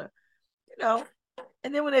this. You're going to,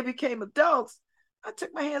 And then when they became adults, I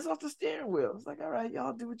took my hands off the steering wheel. It's like, all right,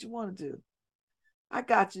 y'all do what you want to do. I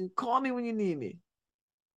got you. Call me when you need me.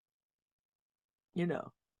 You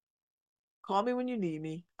know, call me when you need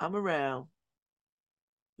me. I'm around.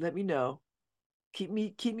 Let me know. Keep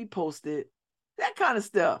me posted. That kind of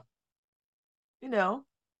stuff. You know,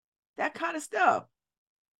 that kind of stuff.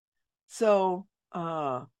 So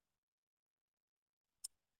that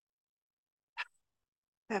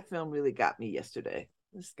film really got me yesterday.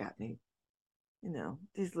 This got me.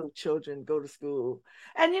 These little children go to school,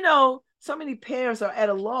 and so many parents are at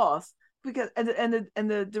a loss because and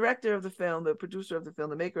the director of the film, the producer of the film,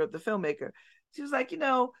 the maker of the filmmaker, she was like,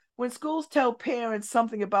 when schools tell parents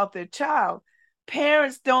something about their child,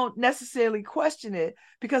 parents don't necessarily question it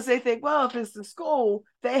because they think, well, if it's the school,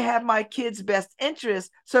 they have my kid's best interest,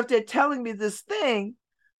 so if they're telling me this thing,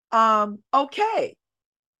 okay.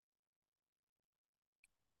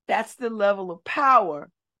 That's the level of power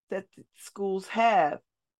that schools have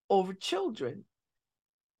over children.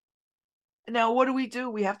 Now, what do?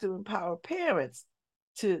 We have to empower parents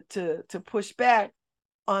to push back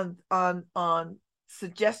on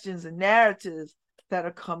suggestions and narratives that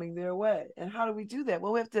are coming their way. And how do we do that?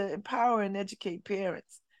 Well, we have to empower and educate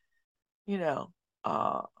parents. You know,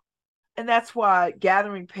 and that's why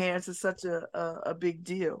gathering parents is such a big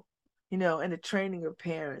deal. And the training of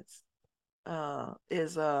parents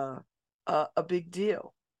is a big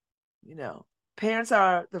deal. Parents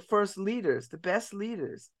are the first leaders, the best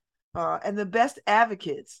leaders, and the best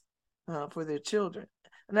advocates for their children.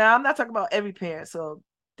 Now, I'm not talking about every parent, so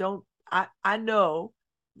don't. I know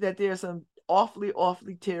that there's some awfully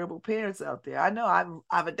terrible parents out there. I know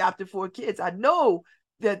I've adopted 4 kids. I know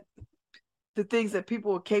that the things that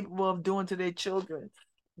people are capable of doing to their children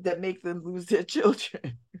that make them lose their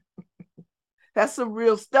children. That's some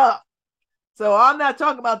real stuff. So I'm not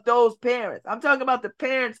talking about those parents. I'm talking about the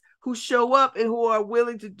parents who show up and who are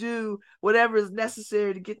willing to do whatever is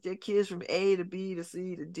necessary to get their kids from A to B to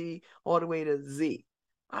C to D all the way to Z.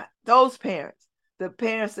 Those parents, the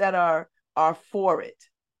parents that are for it,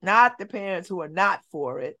 not the parents who are not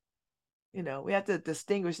for it. We have to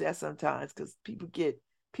distinguish that sometimes because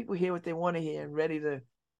people hear what they want to hear and ready to,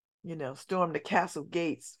 storm the castle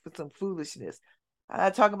gates for some foolishness. I'm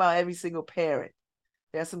not talking about every single parent.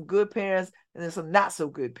 There's some good parents and there's some not so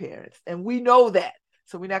good parents. And we know that.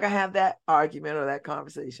 So we're not going to have that argument or that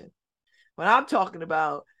conversation. What I'm talking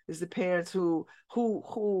about is the parents who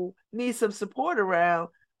need some support around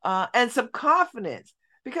and some confidence.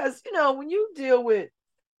 Because, when you deal with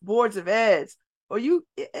boards of eds, or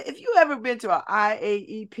if you ever been to an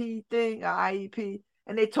IAEP thing, an IEP,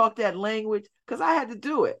 and they talk that language, because I had to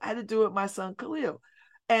do it. I had to do it with my son Khalil.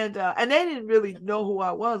 And they didn't really know who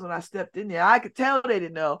I was when I stepped in there. I could tell they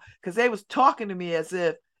didn't know because they was talking to me as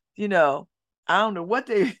if, I don't know what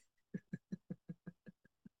they.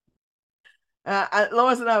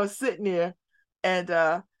 Lawrence and I was sitting there, and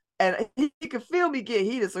he could feel me get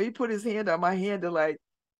heated, so he put his hand on my hand to like,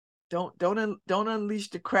 don't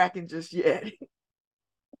unleash the Kraken just yet.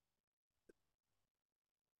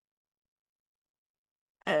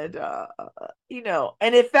 And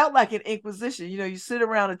and it felt like an inquisition. You sit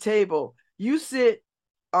around a table, you sit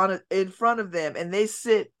in front of them, and they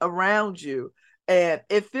sit around you, and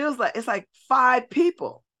it feels like it's like 5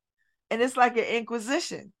 people, and it's like an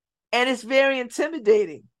inquisition, and it's very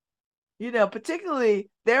intimidating. Particularly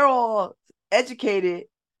they're all educated,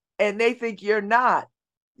 and they think you're not,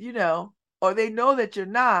 or they know that you're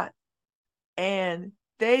not, and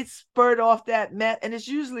they spurt off that met, and it's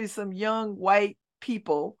usually some young white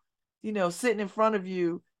people, sitting in front of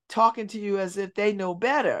you, talking to you as if they know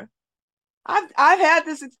better. I've had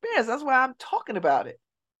this experience. That's why I'm talking about it.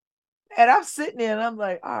 And I'm sitting there and I'm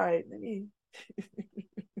like, all right, let me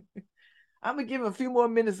I'm gonna give them a few more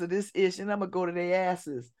minutes of this ish, and I'm gonna go to their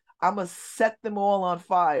asses. I'm gonna set them all on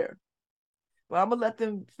fire. But I'm gonna let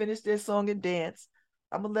them finish their song and dance.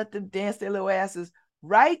 I'm gonna let them dance their little asses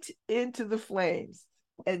right into the flames.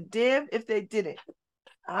 And damn if they didn't.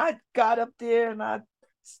 I got up there and I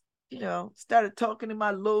started talking in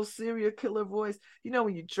my low serial killer voice.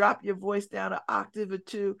 When you drop your voice down an octave or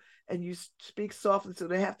two and you speak softly so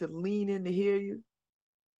they have to lean in to hear you.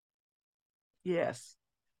 Yes.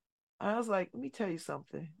 I was like, let me tell you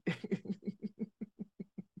something.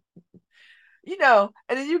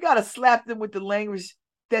 And then you got to slap them with the language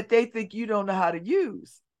that they think you don't know how to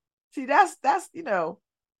use. See, that's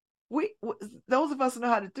we those of us who know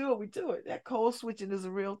how to do it, we do it. That code switching is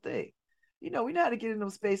a real thing. We know how to get in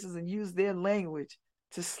those spaces and use their language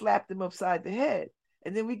to slap them upside the head.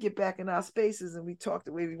 And then we get back in our spaces and we talk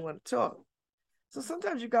the way we want to talk. So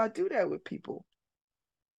sometimes you got to do that with people,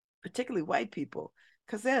 particularly white people,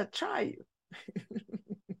 because they'll try you.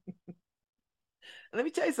 Let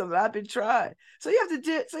me tell you something. I've been tried. So you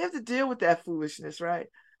have to deal with that foolishness, right?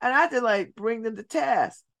 And I had to like bring them to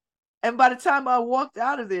task. And by the time I walked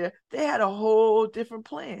out of there, they had a whole different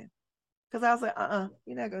plan. Because I was like,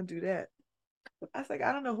 you're not going to do that. I was like,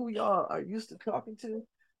 I don't know who y'all are used to talking to,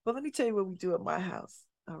 but let me tell you what we do at my house.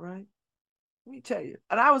 All right. Let me tell you.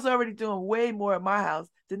 And I was already doing way more at my house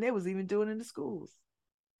than they was even doing in the schools.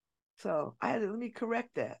 So I had to let me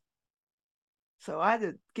correct that. So I had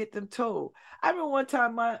to get them told. I remember one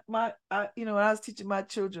time when I was teaching my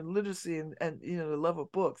children literacy and the love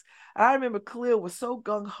of books. I remember Khalil was so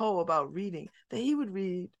gung ho about reading that he would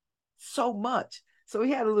read so much. So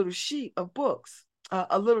he had a little sheet of books, they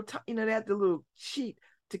had the little sheet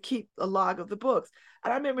to keep a log of the books.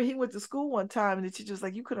 And I remember he went to school one time and the teacher was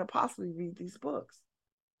like, "You couldn't possibly read these books."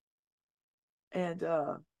 And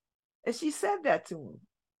she said that to him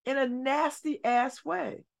in a nasty ass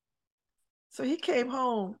way. So he came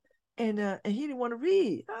home and he didn't want to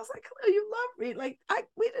read. I was like, "Khalil, you love reading. Like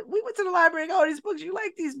we went to the library and got all these books. You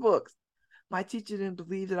like these books." My teacher didn't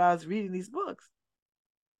believe that I was reading these books.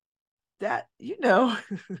 That,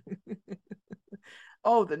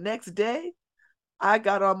 oh, the next day I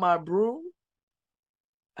got on my broom.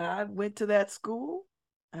 I went to that school.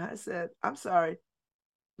 And I said, "I'm sorry.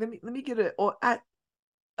 Let me get I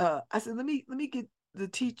said, let me get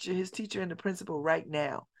his teacher and the principal right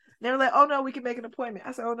now." And they were like, "Oh no, we can make an appointment."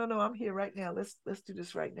 I said, "Oh no, I'm here right now. Let's do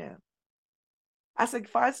this right now." I said,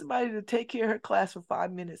 "Find somebody to take care of her class for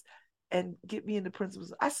 5 minutes and get me in the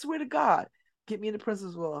principal's." I swear to God, get me in the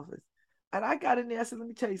principal's office. And I got in there. I said, "Let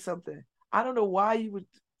me tell you something. I don't know why you would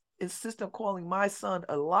insist on calling my son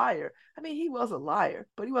a liar. I mean, he was a liar,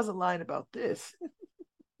 but he wasn't lying about this."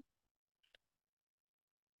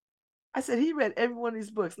 I said, "He read every one of these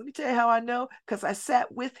books. Let me tell you how I know, because I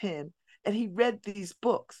sat with him and he read these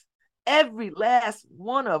books, every last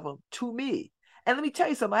one of them to me. And let me tell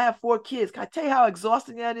you something. I have 4 kids. Can I tell you how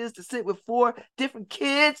exhausting that is to sit with 4 different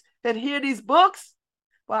kids and hear these books?"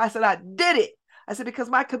 Well, I said, I did it. I said, because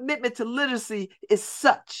my commitment to literacy is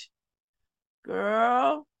such.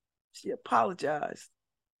 Girl, she apologized.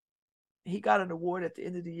 He got an award at the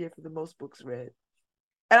end of the year for the most books read.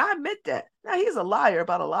 And I admit that. Now, he's a liar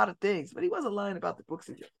about a lot of things, but he wasn't lying about the books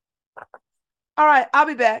he read. All right, I'll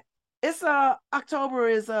be back. It's October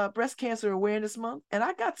is Breast Cancer Awareness Month, and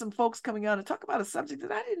I got some folks coming out to talk about a subject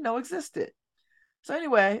that I didn't know existed. So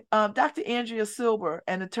anyway, Dr. Andrea Silber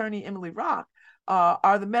and attorney Emily Rock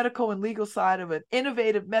are the medical and legal side of an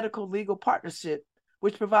innovative medical legal partnership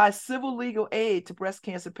which provides civil legal aid to breast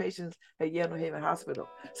cancer patients at Yale New Haven Hospital.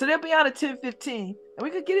 So they'll be on at 10:15, and we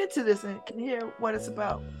could get into this and can hear what it's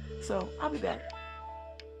about. So I'll be back.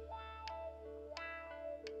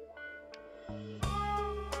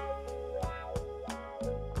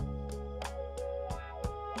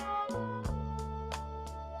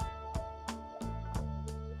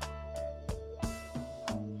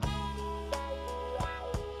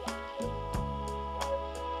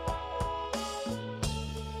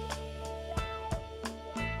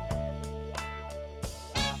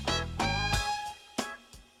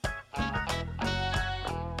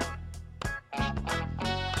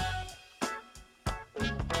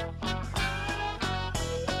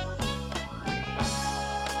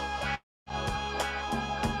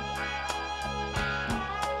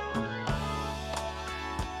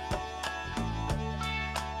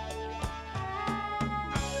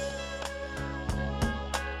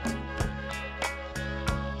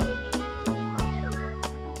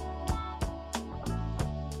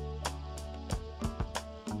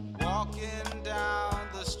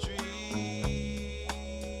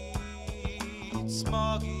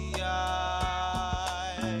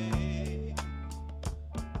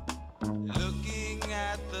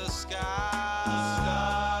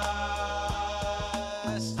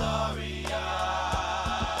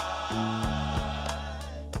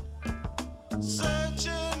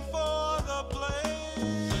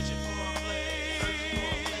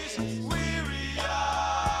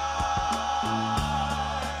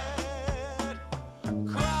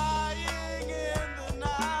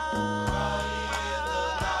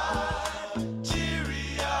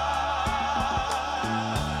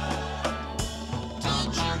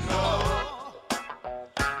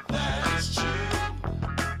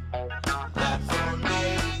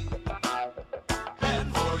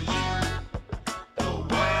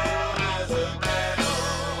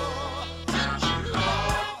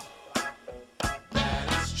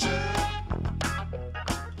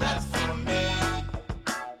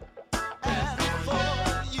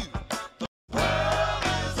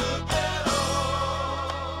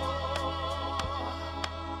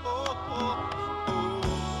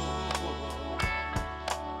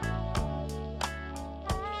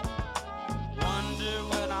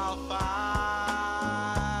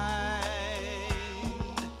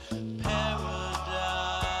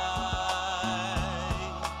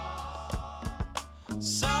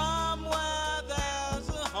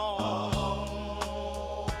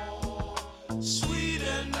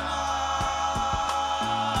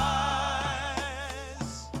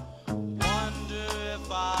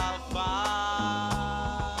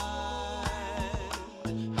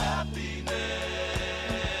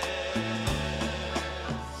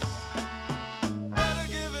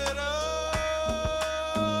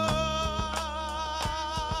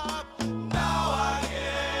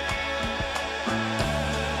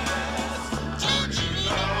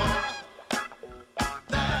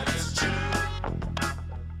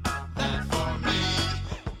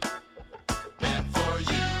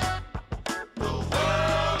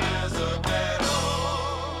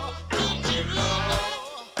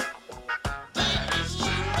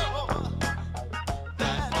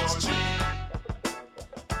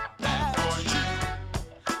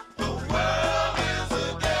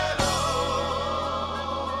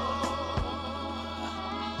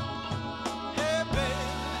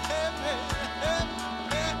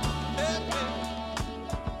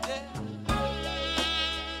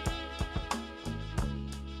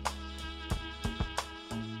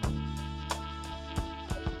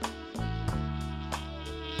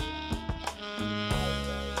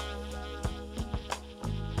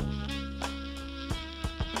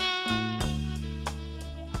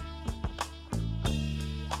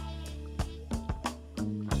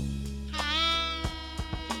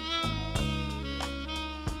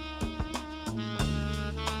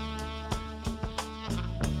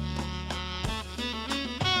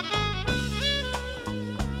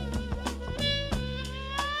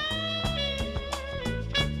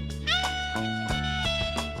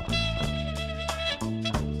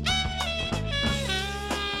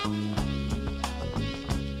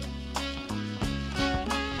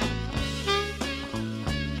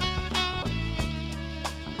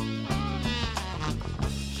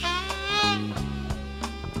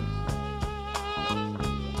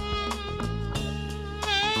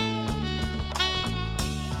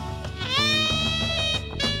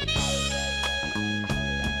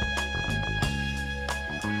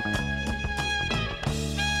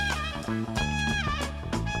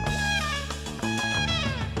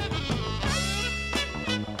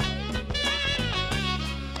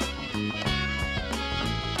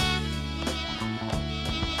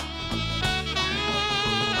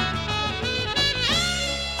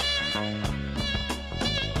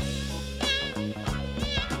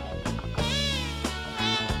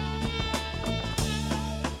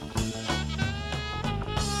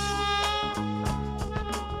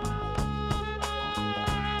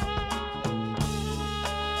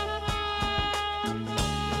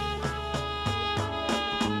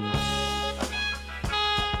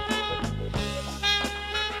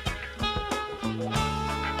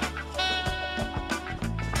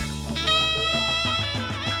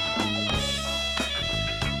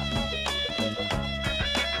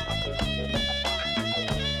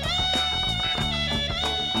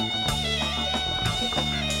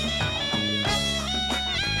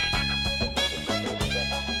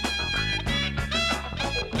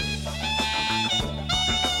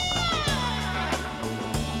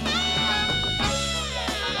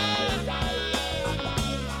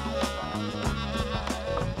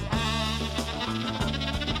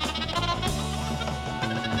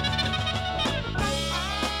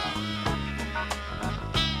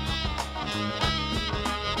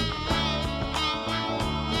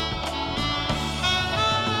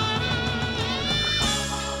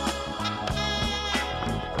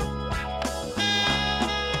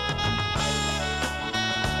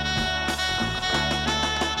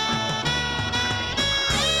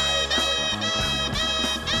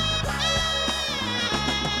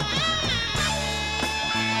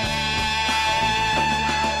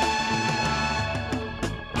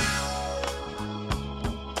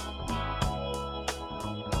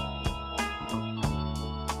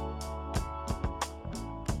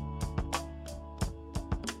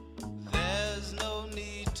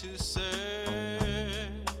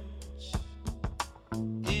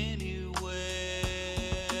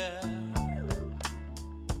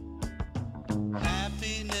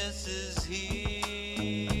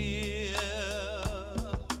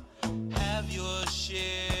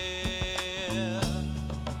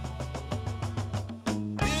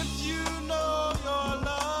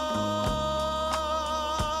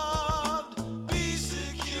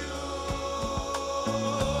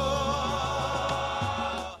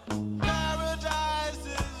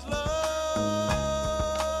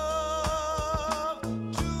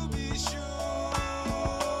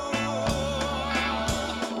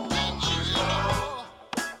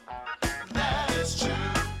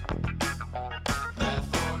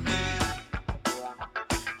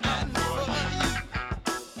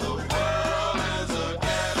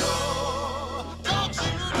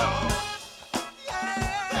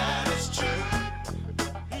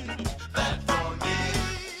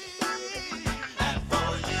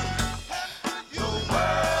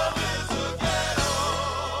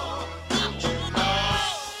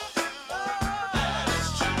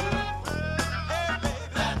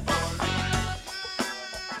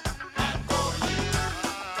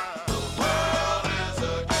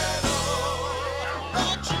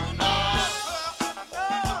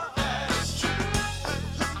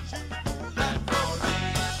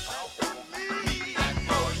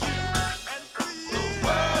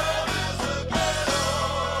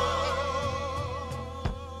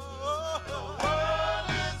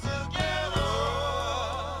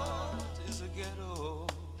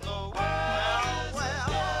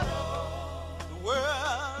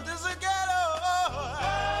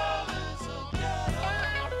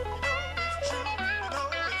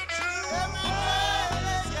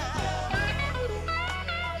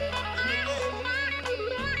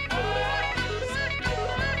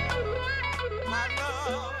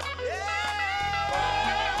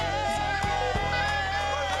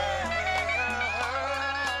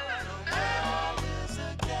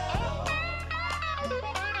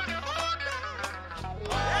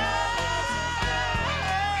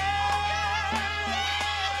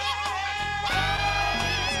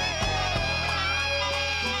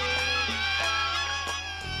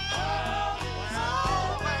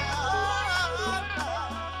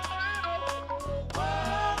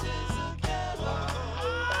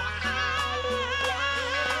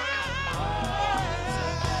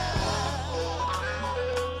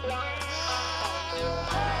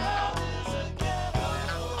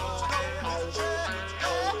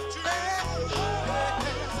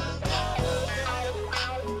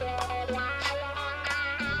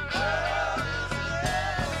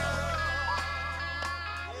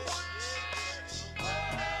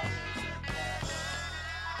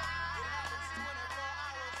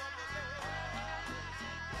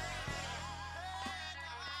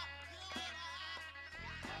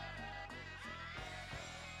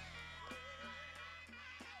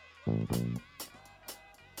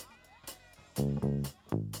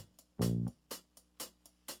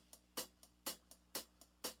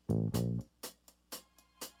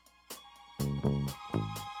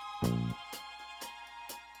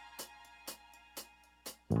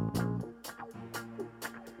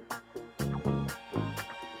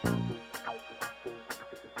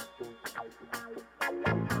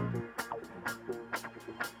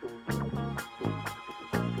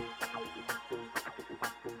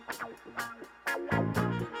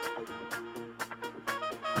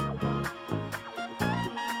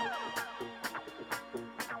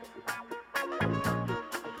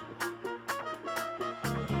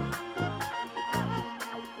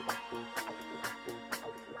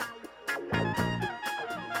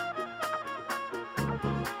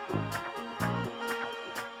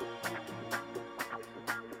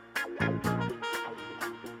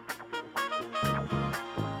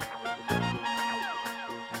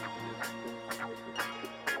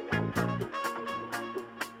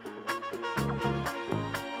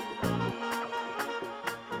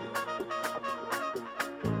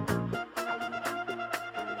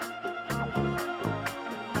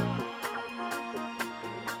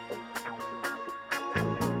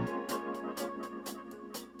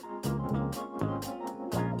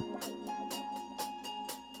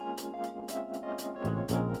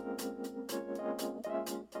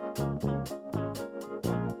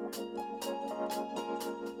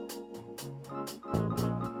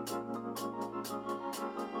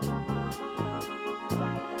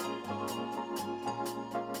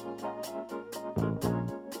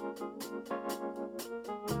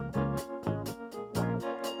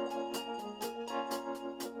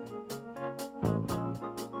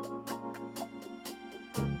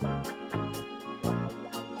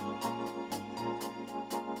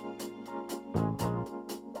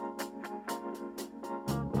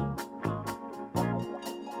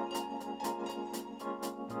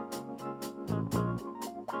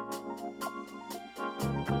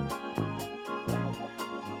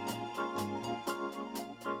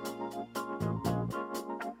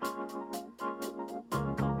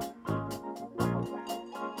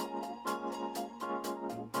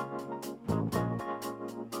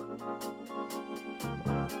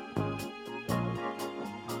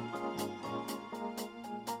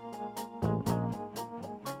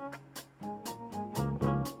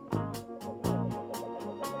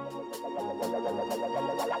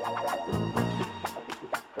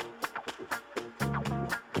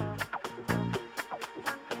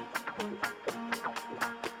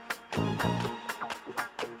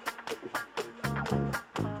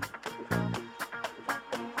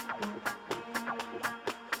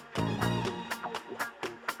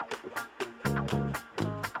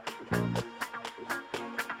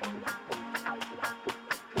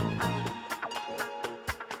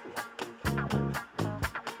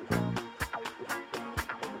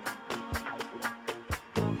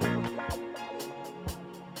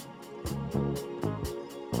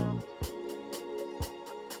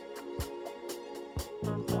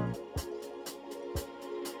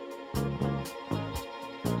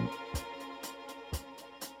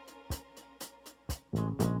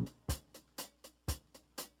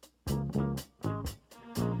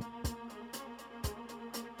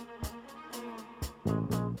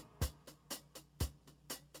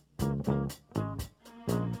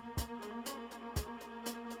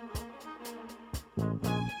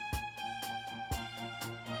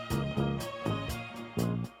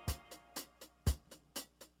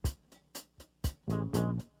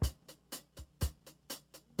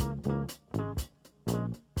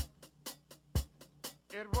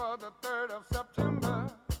 It was the 3rd of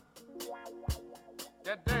September.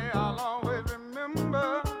 That day I'll always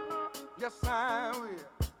remember. Yes, I will.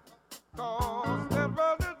 'Cause that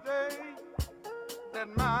was the day that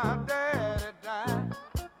my daddy died.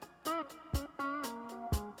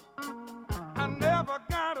 I never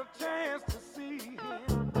got a chance to see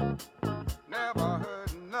him. Never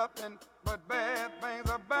heard nothing but bad things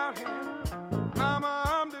about him. Mama,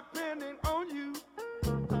 I'm depending on you.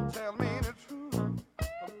 Tell me the truth.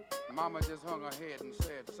 Mama just hung her head and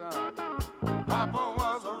said, son, Papa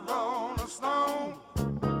was a rolling stone.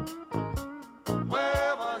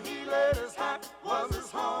 Wherever he laid his hat was his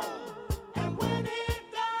home. And when he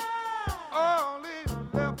died, all he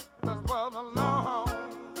left us was alone.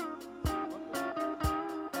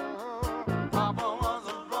 Oh, Papa was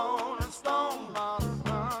a rolling stone, my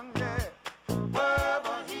son, yeah.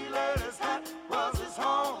 Wherever he laid his hat was his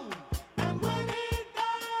home. And when he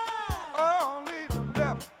died, all he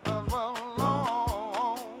left us was alone.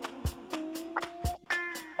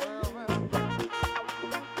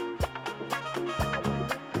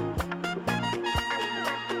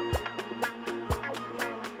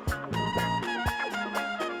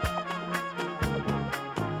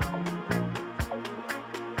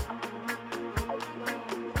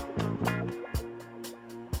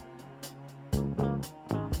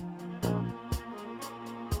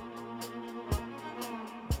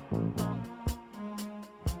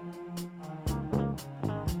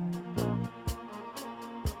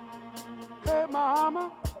 Hey,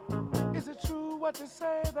 Mama, is it true what they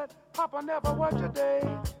say that Papa never worked a day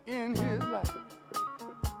in his life?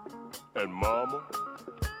 And Mama,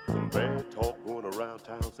 some bad talk going around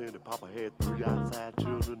town saying that Papa had 3 outside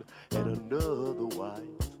children and another wife.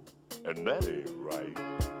 And that ain't right.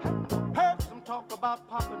 Heard some talk about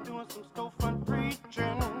Papa doing some storefront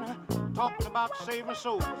preaching, talking about saving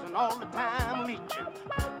souls and all the time leeching,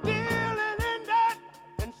 dealing in that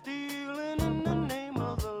and stealing in the name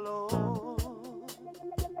of the Lord.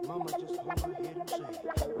 Mama just hung her head and said,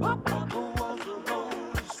 Papa was a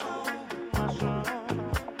rolling stone, my son.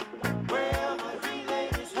 Wherever he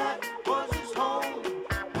laid his hat was his home.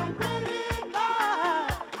 And when he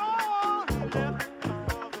died, all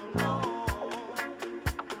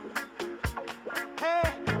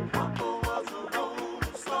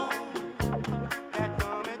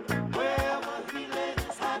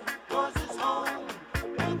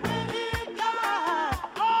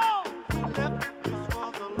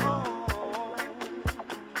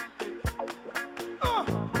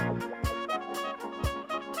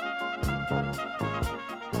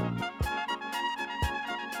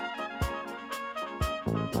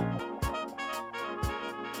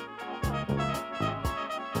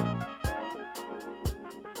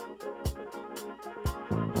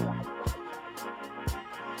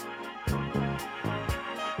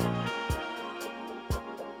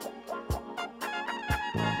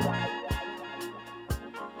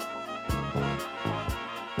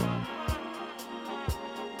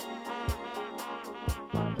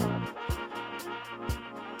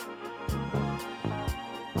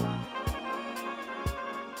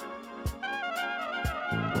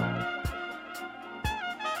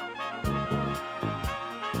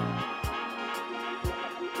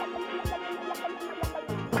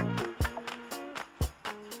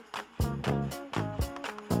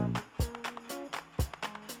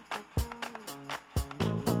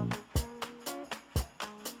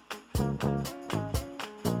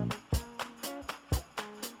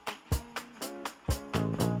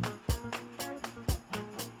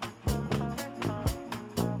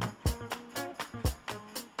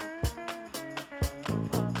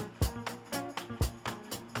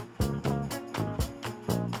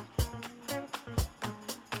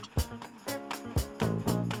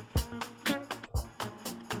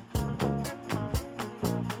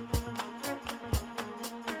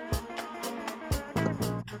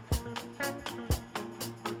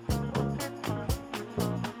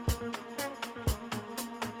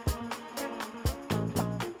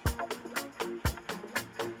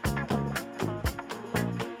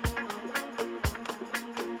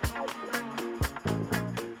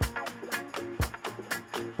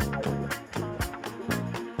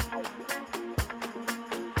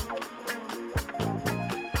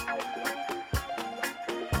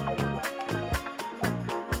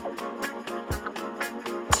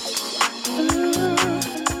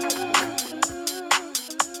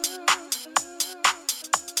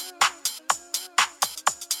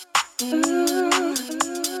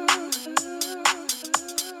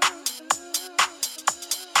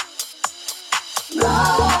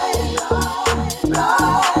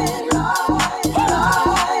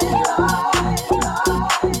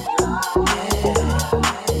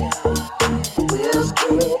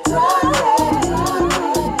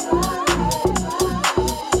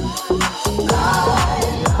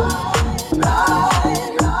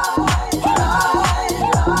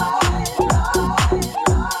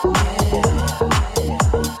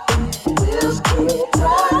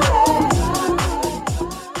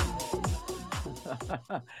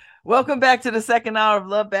Welcome back to the second hour of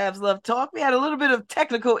LoveBabz LoveTalk. We had a little bit of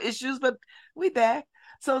technical issues, but we back.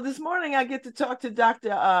 So this morning I get to talk to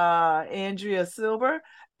Dr. Andrea Silber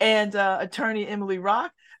and attorney Emily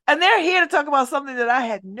Rock, and they're here to talk about something that I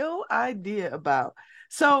had no idea about.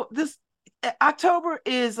 So this October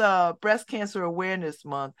is Breast Cancer Awareness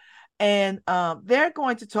Month, and they're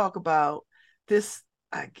going to talk about this,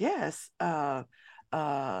 I guess,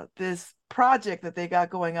 this project that they got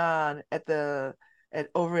going on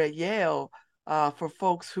over at Yale for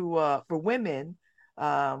folks who for women.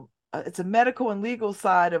 It's a medical and legal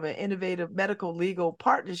side of an innovative medical legal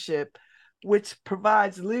partnership, which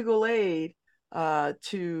provides legal aid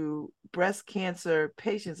to breast cancer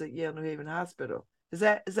patients at Yale New Haven Hospital. Is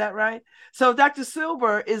that right? So Dr.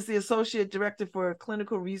 Silber is the Associate Director for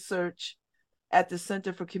Clinical Research at the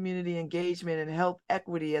Center for Community Engagement and Health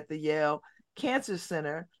Equity at the Yale Cancer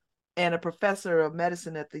Center, and a professor of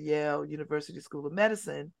medicine at the Yale University School of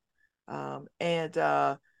Medicine. And they're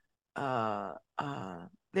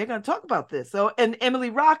going to talk about this. So, and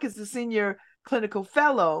Emily Rock is the Senior Clinical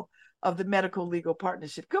Fellow of the Medical Legal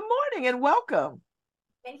Partnership. Good morning and welcome.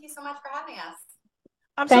 Thank you so much for having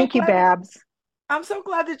us. Thank you, Babz. I'm so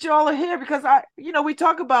glad that you all are here because we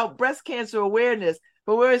talk about breast cancer awareness,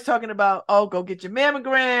 but we're always talking about, go get your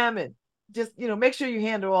mammogram and just, make sure you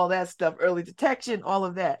handle all that stuff, early detection, all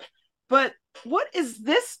of that. But what is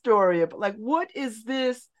this story about? Like, what is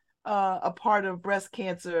this a part of breast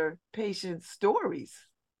cancer patients' stories?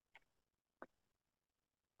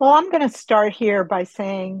 Well, I'm going to start here by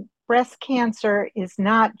saying breast cancer is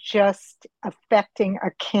not just affecting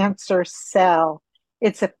a cancer cell.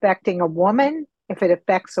 It's affecting a woman. If it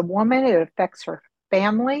affects a woman, it affects her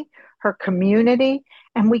family, her community,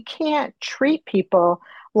 and we can't treat people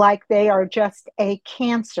like they are just a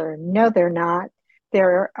cancer. No, they're not.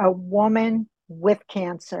 They're a woman with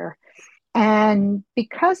cancer. And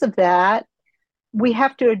because of that, we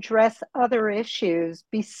have to address other issues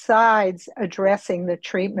besides addressing the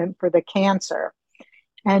treatment for the cancer.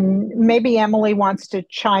 And maybe Emily wants to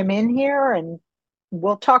chime in here and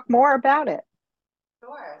we'll talk more about it.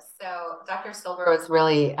 Sure. So Dr. Silber was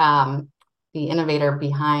really the innovator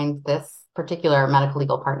behind this particular medical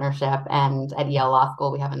legal partnership. And at Yale Law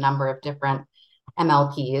School, we have a number of different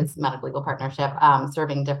MLPs, medical legal partnership,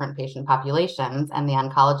 serving different patient populations. And the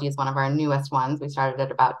oncology is one of our newest ones. We started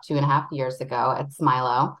it about 2.5 years ago at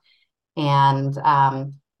Smilo. And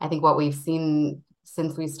I think what we've seen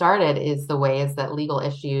since we started is the ways that legal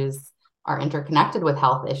issues are interconnected with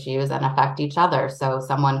health issues and affect each other. So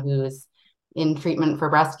someone who's in treatment for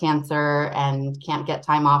breast cancer and can't get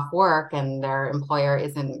time off work and their employer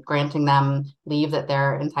isn't granting them leave that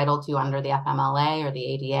they're entitled to under the FMLA or the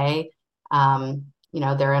ADA,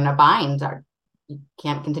 they're in a bind, or you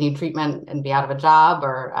can't continue treatment and be out of a job,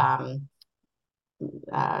 or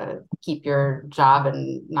keep your job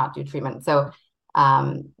and not do treatment. So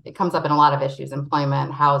it comes up in a lot of issues: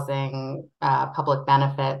 employment, housing, public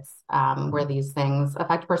benefits, where these things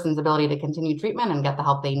affect a person's ability to continue treatment and get the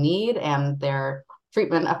help they need, and their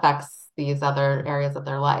treatment affects these other areas of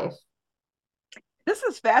their life. This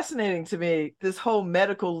is fascinating to me, this whole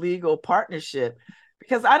medical legal partnership,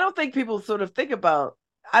 because I don't think people sort of think about,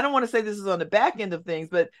 I don't want to say this is on the back end of things,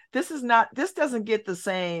 but this doesn't get the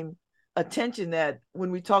same attention that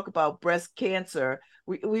when we talk about breast cancer,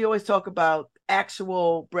 we always talk about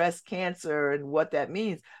actual breast cancer and what that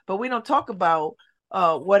means, but we don't talk about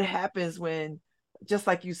what happens when, just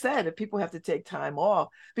like you said, if people have to take time off,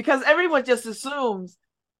 because everyone just assumes,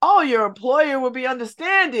 oh, your employer will be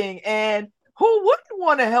understanding, and who wouldn't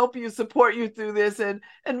want to help you, support you through this, and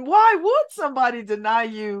why would somebody deny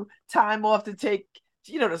you time off to take,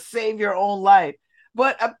 to save your own life?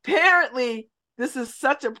 But apparently this is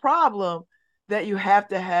such a problem that you have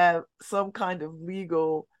to have some kind of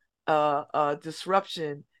legal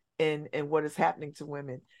disruption in what is happening to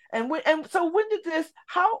women. And so when did this,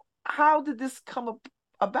 how did this come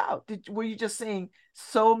about? Were you just seeing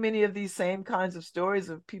so many of these same kinds of stories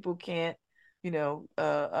of people can't,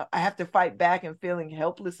 I have to fight back and feeling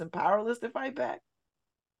helpless and powerless to fight back?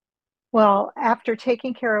 Well, after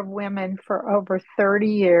taking care of women for over 30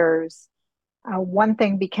 years, one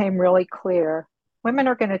thing became really clear. Women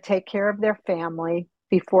are going to take care of their family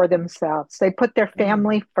before themselves. They put their Mm.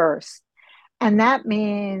 family first. And that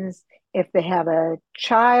means if they have a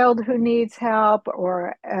child who needs help,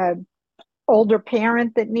 or an older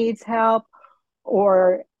parent that needs help,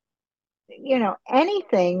 or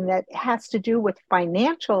anything that has to do with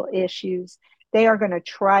financial issues, they are going to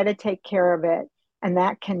try to take care of it. And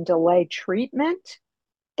that can delay treatment.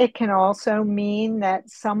 It can also mean that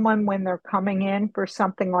someone, when they're coming in for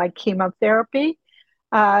something like chemotherapy,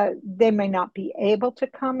 they may not be able to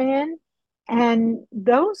come in. And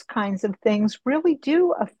those kinds of things really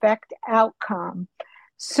do affect outcome.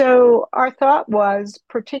 So our thought was,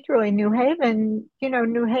 particularly New Haven,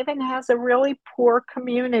 New Haven has a really poor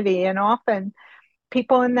community, and often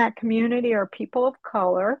people in that community are people of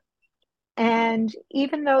color. And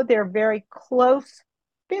even though they're very close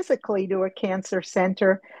physically to a cancer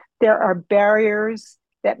center, there are barriers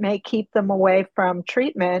that may keep them away from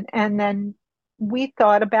treatment. And then we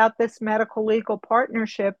thought about this medical legal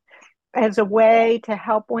partnership as a way to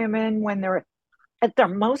help women when they're at their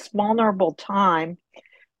most vulnerable time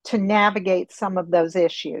to navigate some of those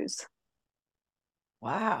issues.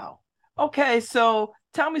 Wow. Okay, so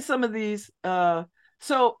tell me some of these.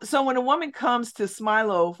 So when a woman comes to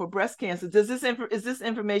Smilo for breast cancer, is this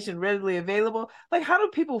information readily available? Like, how do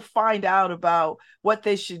people find out about what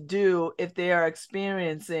they should do if they are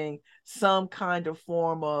experiencing some kind of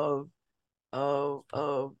form of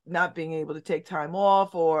not being able to take time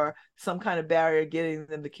off, or some kind of barrier getting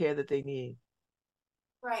them the care that they need?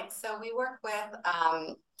 Right. So we work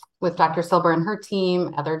with Dr. Silber and her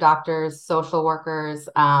team, other doctors, social workers.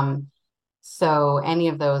 So any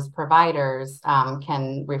of those providers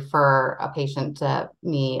can refer a patient to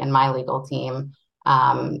me and my legal team.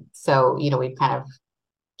 So, we've kind of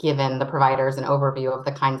given the providers an overview of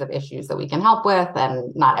the kinds of issues that we can help with.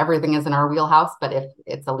 And not everything is in our wheelhouse, but if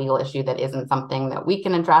it's a legal issue that isn't something that we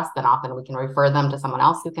can address, then often we can refer them to someone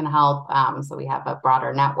else who can help. So we have a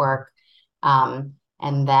broader network. And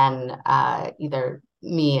then either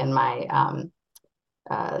me and my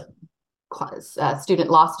law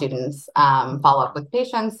students follow up with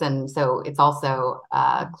patients. And so it's also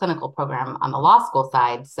a clinical program on the law school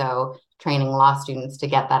side. So training law students to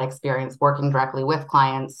get that experience working directly with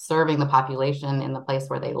clients, serving the population in the place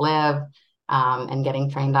where they live, and getting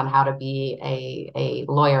trained on how to be a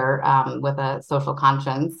lawyer with a social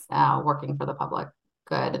conscience, working for the public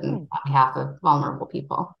good and on behalf of vulnerable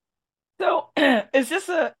people. So is this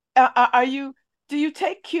do you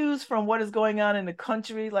take cues from what is going on in the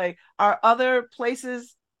country? Like, are other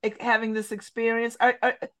places having this experience?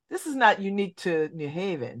 This is not unique to New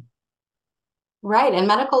Haven. Right. And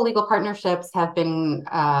medical legal partnerships have been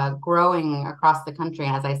growing across the country.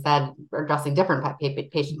 And as I said, addressing different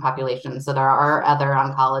patient populations. So there are other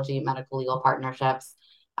oncology medical legal partnerships.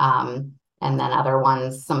 And then other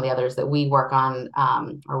ones, some of the others that we work on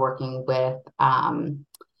are working with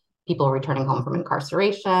people returning home from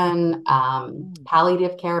incarceration,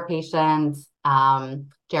 palliative care patients,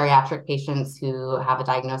 geriatric patients who have a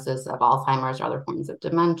diagnosis of Alzheimer's or other forms of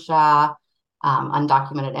dementia,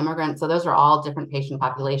 undocumented immigrants. So those are all different patient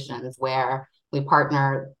populations where we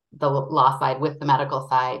partner the law side with the medical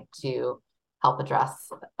side to help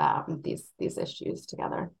address these issues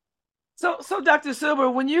together. So Dr. Silber,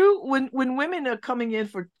 when women are coming in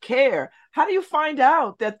for care, how do you find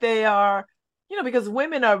out that they are, because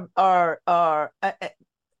women are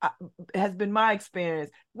has been my experience.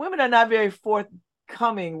 Women are not very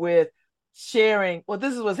forthcoming with sharing, well,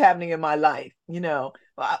 this is what's happening in my life,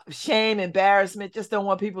 shame, embarrassment, just don't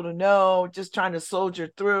want people to know, just trying to soldier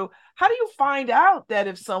through. How do you find out that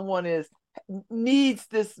if someone needs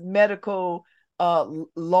this medical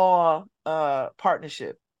law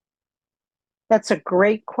partnership? That's a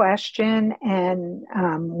great question. And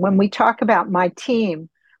when we talk about my team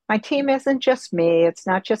isn't just me. It's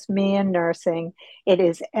not just me in nursing. It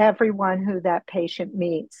is everyone who that patient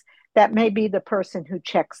meets. That may be the person who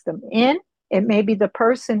checks them in. It may be the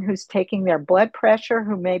person who's taking their blood pressure,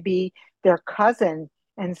 who may be their cousin,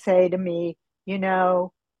 and say to me,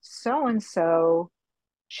 so and so,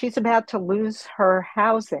 she's about to lose her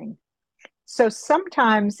housing. So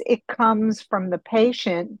sometimes it comes from the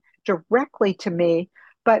patient directly to me,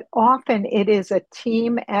 but often it is a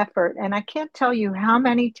team effort. And I can't tell you how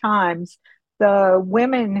many times the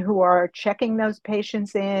women who are checking those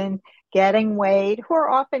patients in, getting weighed, who are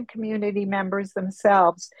often community members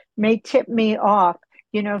themselves, may tip me off.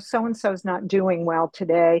 So and so's not doing well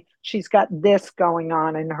today. She's got this going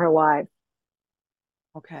on in her life.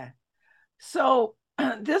 Okay. So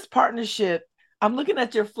this partnership, I'm looking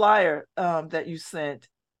at your flyer that you sent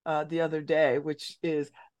the other day, which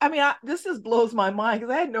is, this just blows my mind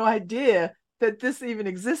because I had no idea that this even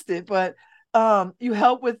existed. But you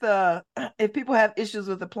help with if people have issues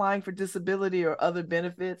with applying for disability or other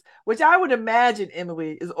benefits, which I would imagine,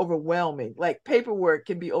 Emily, is overwhelming. Like paperwork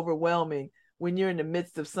can be overwhelming when you're in the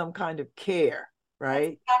midst of some kind of care,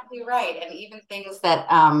 right? That's exactly right. And even things that,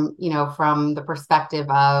 from the perspective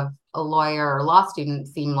of a lawyer or law student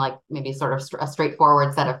seem like maybe sort of a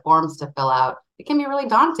straightforward set of forms to fill out, it can be really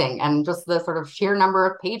daunting. And just the sort of sheer number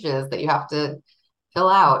of pages that you have to fill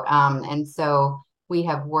out. And so we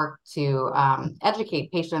have worked to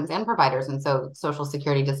educate patients and providers. And so Social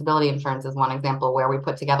Security disability insurance is one example where we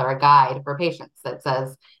put together a guide for patients that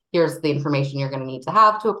says, here's the information you're going to need to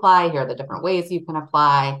have to apply. Here are the different ways you can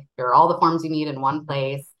apply. Here are all the forms you need in one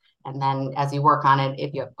place. And then as you work on it,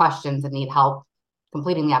 if you have questions and need help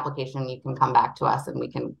completing the application, you can come back to us and we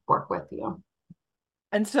can work with you.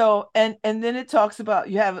 And so, and then it talks about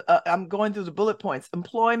you have. I'm going through the bullet points: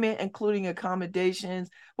 employment, including accommodations.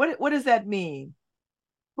 What does that mean?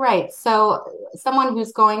 Right. So someone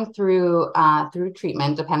who's going through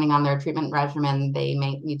treatment, depending on their treatment regimen, they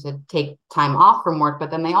may need to take time off from work,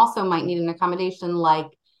 but then they also might need an accommodation like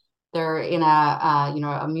they're in a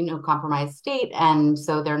immunocompromised state, and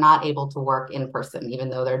so they're not able to work in person, even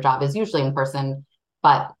though their job is usually in person.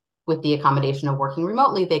 But with the accommodation of working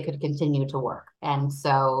remotely, they could continue to work. And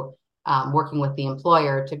so working with the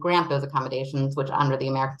employer to grant those accommodations, which under the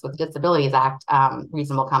Americans with Disabilities Act,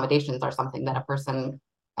 reasonable accommodations are something that a person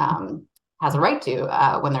has a right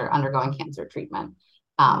to when they're undergoing cancer treatment.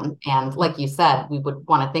 And like you said, we would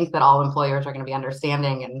want to think that all employers are going to be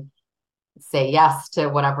understanding and say yes to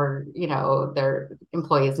whatever their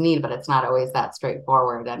employees need, but it's not always that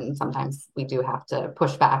straightforward. And sometimes we do have to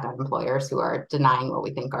push back on employers who are denying what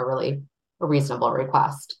we think are really a reasonable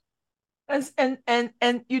request.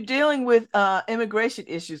 And you're dealing with immigration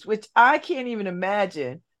issues, which I can't even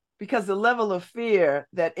imagine because the level of fear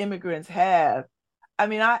that immigrants have.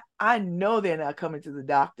 I know they're not coming to the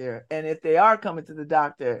doctor, and if they are coming to the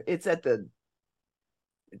doctor, it's at the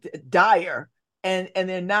dire, and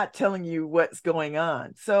they're not telling you what's going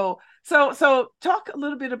on. So talk a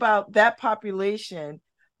little bit about that population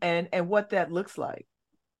and what that looks like.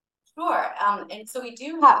 Sure. And so we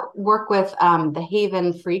do work with the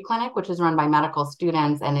Haven Free Clinic, which is run by medical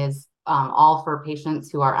students and is all for patients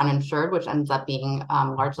who are uninsured, which ends up being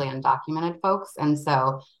largely undocumented folks. And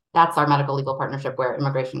so that's our medical legal partnership where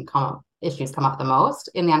immigration issues come up the most.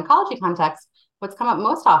 In the oncology context, what's come up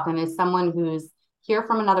most often is someone who's here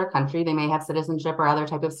from another country. They may have citizenship or other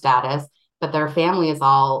type of status, but their family is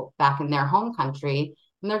all back in their home country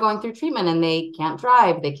and they're going through treatment and they can't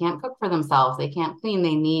drive, they can't cook for themselves, they can't clean,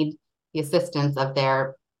 they need the assistance of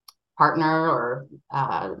their partner or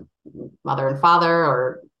mother and father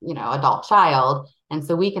or adult child. And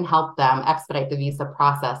so we can help them expedite the visa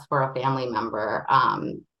process for a family member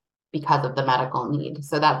because of the medical need.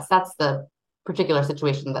 So that's the particular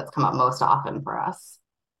situation that's come up most often for us,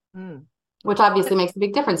 which obviously makes a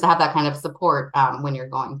big difference to have that kind of support when you're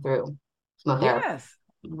going through chemotherapy, yes,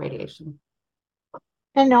 radiation.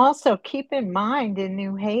 And also keep in mind in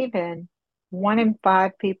New Haven, 1 in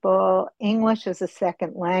 5 people, English is a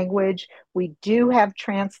second language. We do have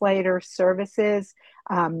translator services.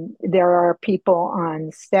 There are people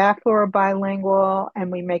on staff who are bilingual,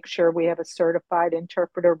 and we make sure we have a certified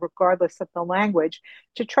interpreter, regardless of the language,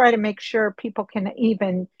 to try to make sure people can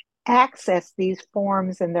even access these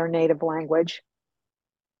forms in their native language.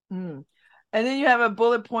 And then you have a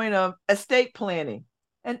bullet point of estate planning.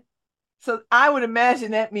 And So I would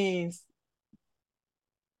imagine that means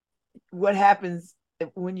what happens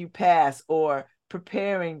when you pass or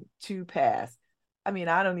preparing to pass. I mean,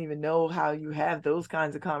 I don't even know how you have those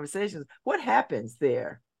kinds of conversations. What happens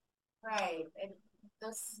there? Right.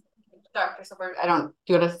 This, Dr. Silver, I don't,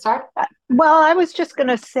 do you want to start? Well, I was just going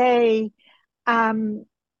to say, um,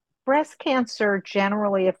 breast cancer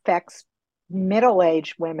generally affects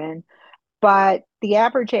middle-aged women, but the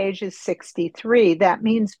average age is 63. That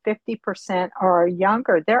means 50% are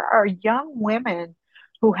younger. There are young women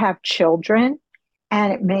who have children,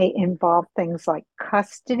 and it may involve things like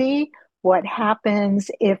custody, what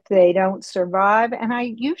happens if they don't survive. And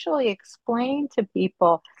I usually explain to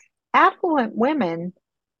people affluent women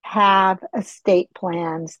have estate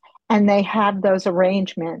plans and they have those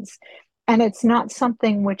arrangements. And it's not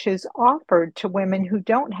something which is offered to women who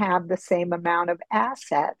don't have the same amount of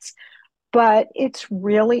assets. But it's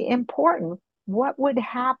really important. What would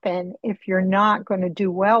happen if you're not going to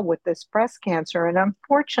do well with this breast cancer? And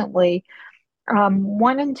unfortunately,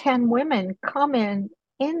 1 in 10 women come in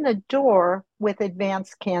the door with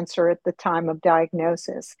advanced cancer at the time of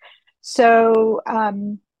diagnosis. So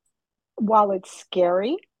while it's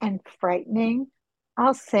scary and frightening,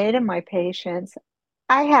 I'll say to my patients,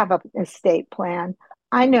 I have an estate plan.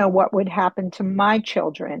 I know what would happen to my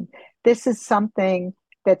children. This is something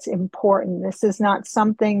that's important. This is not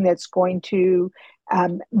something that's going to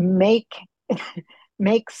make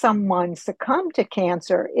make someone succumb to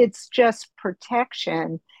cancer. It's just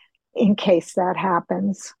protection in case that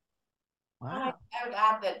happens. I, Wow. I would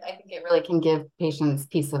add that I think it really can give patients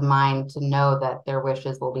peace of mind to know that their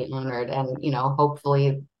wishes will be honored. And,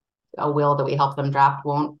 hopefully a will that we help them draft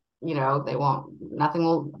won't, they won't, nothing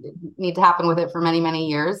will need to happen with it for many, many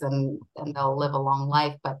years and they'll live a long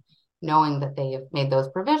life. But knowing that they've made those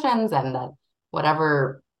provisions and that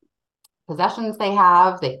whatever possessions they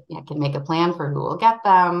have, they can make a plan for who will get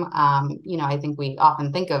them. I think we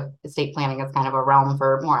often think of estate planning as kind of a realm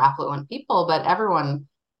for more affluent people, but everyone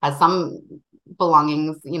has some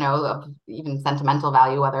belongings, of even sentimental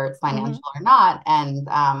value, whether it's Mm-hmm. financial or not. And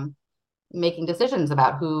making decisions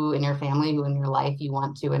about who in your family, who in your life you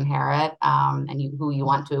want to inherit, and who you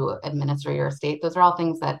want to administer your estate. Those are all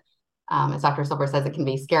things that, as Dr. Silver says, it can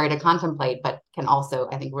be scary to contemplate, but can also,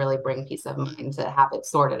 I think, really bring peace of mind to have it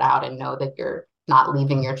sorted out and know that you're not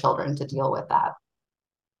leaving your children to deal with that.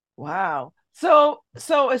 Wow. So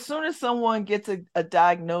as soon as someone gets a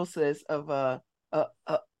diagnosis of a, a,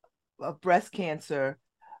 a breast cancer,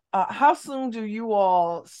 how soon do you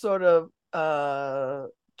all sort of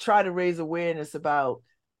try to raise awareness about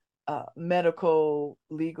medical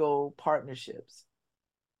legal partnerships?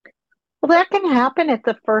 Well, that can happen at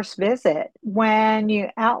the first visit when you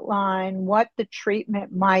outline what the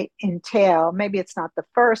treatment might entail. Maybe it's not the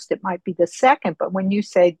first, it might be the second, but when you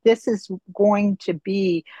say this is going to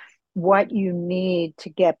be what you need to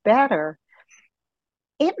get better,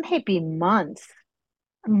 it may be months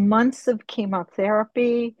of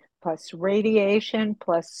chemotherapy plus radiation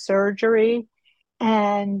plus surgery.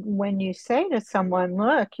 And when you say to someone,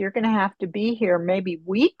 look, you're going to have to be here maybe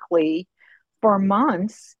weekly for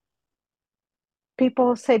months,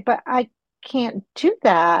 people say, but I can't do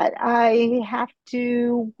that. I have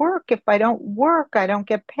to work. If I don't work, I don't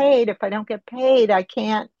get paid. If I don't get paid, I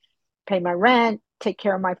can't pay my rent, take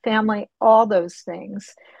care of my family, all those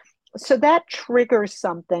things. So that triggers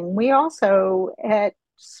something. We also at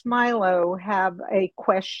Smilo have a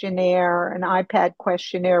questionnaire, an iPad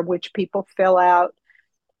questionnaire, which people fill out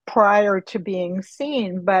prior to being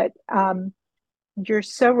seen. But you're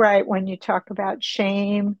so right when you talk about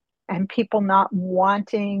shame and people not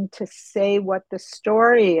wanting to say what the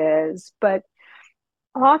story is. But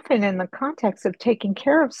often, in the context of taking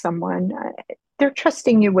care of someone, they're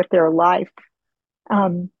trusting you with their life.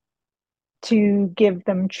 Um, to give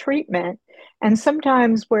them treatment. And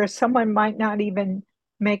sometimes where someone might not even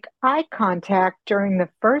make eye contact during the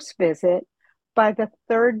first visit, by the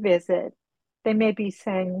third visit, they may be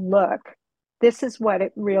saying, look, this is what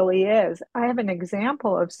it really is. I have an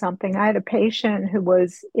example of something. I had a patient who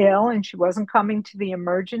was ill and she wasn't coming to the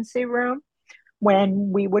emergency room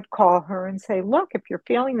when we would call her and say, look, if you're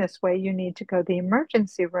feeling this way, you need to go to the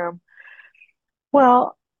emergency room.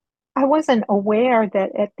 Well, I wasn't aware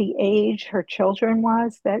that at the age her children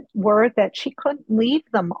that she couldn't leave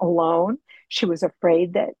them alone. She was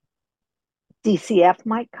afraid that DCF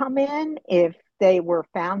might come in if they were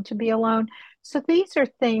found to be alone. So these are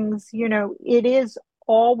things, it is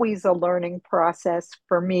always a learning process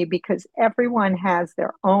for me because everyone has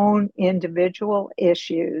their own individual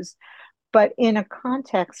issues. But in a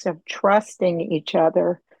context of trusting each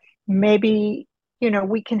other, maybe,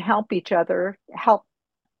 we can help each other, help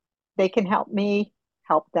they can help me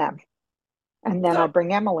help them. And then I So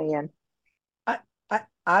bring Emily in.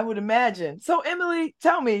 I would imagine. So Emily,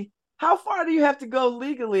 tell me, how far do you have to go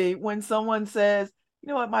legally when someone says, you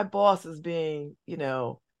know what, my boss is being,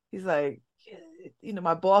 he's like,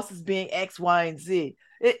 my boss is being X, Y, and Z.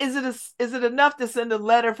 Is it enough to send a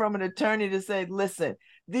letter from an attorney to say, listen,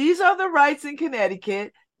 these are the rights in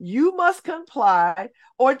Connecticut. You must comply,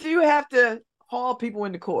 or do you have to haul people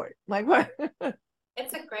into court? Like what?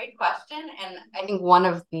 It's a great question. And I think one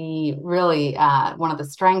of the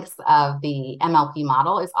strengths of the MLP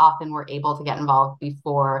model is often we're able to get involved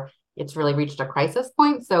before it's really reached a crisis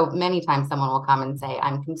point. So many times someone will come and say,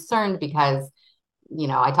 I'm concerned because,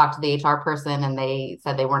 I talked to the HR person and they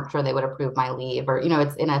said they weren't sure they would approve my leave, or,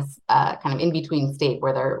 it's in a kind of in between state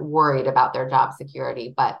where they're worried about their job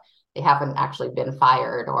security, but they haven't actually been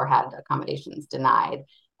fired or had accommodations denied.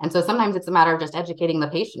 And so sometimes it's a matter of just educating the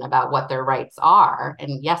patient about what their rights are.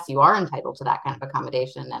 And yes, you are entitled to that kind of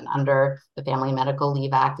accommodation. And under the Family Medical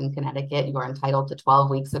Leave Act in Connecticut, you are entitled to 12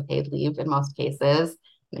 weeks of paid leave in most cases.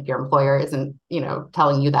 And if your employer isn't,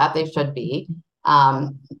 telling you that, they should be.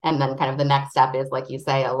 And then kind of the next step is, like you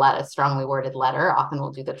say, a strongly worded letter often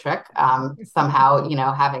will do the trick. Somehow,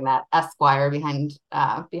 having that Esquire behind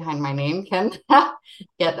my name can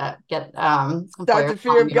get Start employers the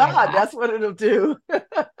fear calling of me right God. back. That's what it'll do.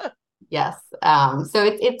 Yes. So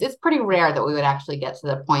it's pretty rare that we would actually get to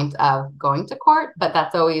the point of going to court, but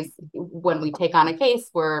that's always when we take on a case,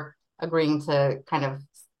 we're agreeing to kind of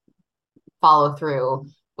follow through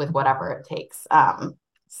with whatever it takes.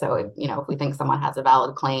 So if we think someone has a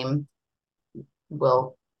valid claim,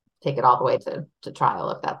 we'll take it all the way to trial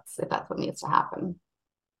if that's what needs to happen.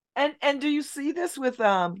 And do you see this with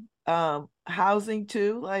housing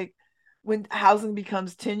too? Like when housing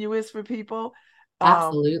becomes tenuous for people?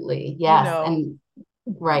 Absolutely. You Yes. know, And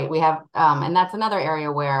right. We have and that's another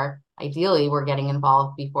area where ideally we're getting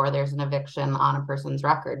involved before there's an eviction on a person's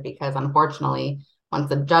record, because unfortunately, once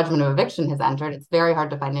the judgment of eviction has entered, it's very hard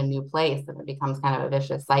to find a new place and it becomes kind of a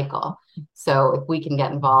vicious cycle. So if we can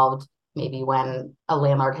get involved maybe when a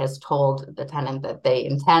landlord has told the tenant that they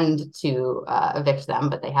intend to evict them,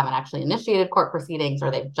 but they haven't actually initiated court proceedings,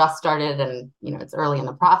 or they've just started and it's early in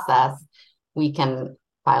the process, we can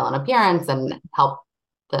file an appearance and help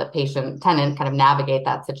the patient tenant kind of navigate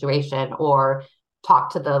that situation, or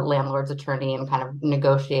talk to the landlord's attorney and kind of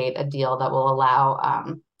negotiate a deal that will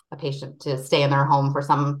allow a patient to stay in their home for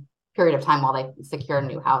some period of time while they secure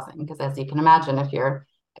new housing. Because as you can imagine, if you're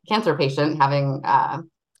a cancer patient, having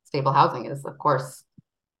stable housing is, of course,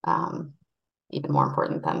 even more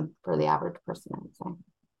important than for the average person, I would say.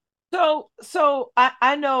 So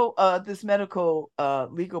I know this medical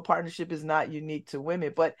legal partnership is not unique to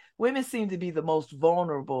women, but women seem to be the most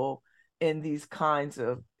vulnerable in these kinds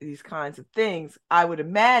of things. I would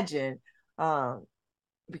imagine,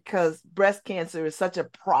 because breast cancer is such a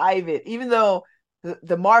private, even though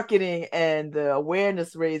the marketing and the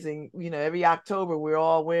awareness raising, every October we're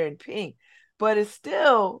all wearing pink, but it's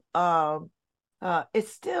still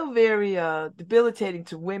very debilitating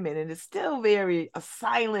to women, and it's still very a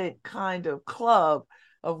silent kind of club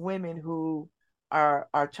of women who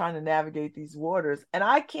are trying to navigate these waters. And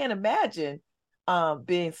I can't imagine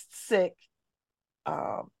being sick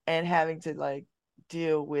and having to like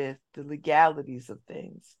deal with the legalities of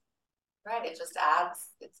things. Right. It just adds,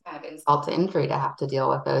 it's kind of insult to injury to have to deal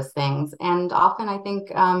with those things. And often I think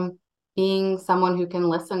being someone who can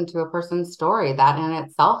listen to a person's story, that in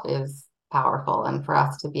itself is powerful. And for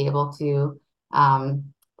us to be able to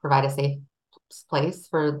provide a safe place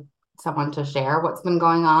for someone to share what's been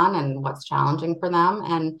going on and what's challenging for them.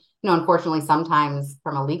 And, unfortunately, sometimes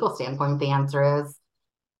from a legal standpoint, the answer is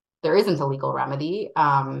there isn't a legal remedy.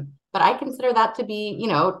 But I consider that to be,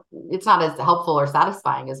 it's not as helpful or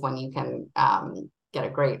satisfying as when you can get a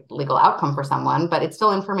great legal outcome for someone, but it's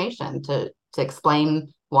still information to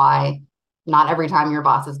explain why not every time your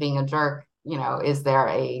boss is being a jerk, is there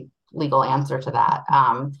a legal answer to that.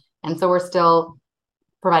 And so we're still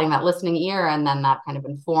providing that listening ear and then that kind of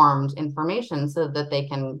informed information so that they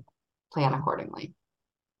can plan accordingly.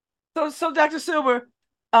 So Dr. Silver,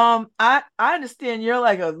 I understand you're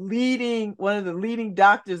like one of the leading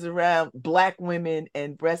doctors around Black women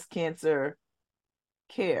and breast cancer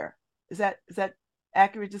care. Is that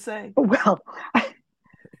accurate to say? Well,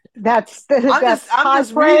 that's I'm high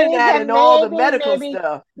just reading praise, that and in all the maybe medical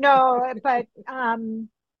stuff. no, but been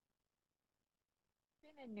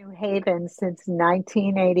in New Haven since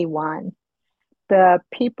 1981. The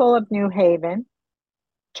people of New Haven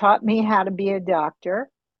taught me how to be a doctor.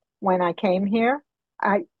 When I came here,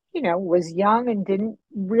 I, was young and didn't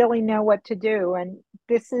really know what to do. And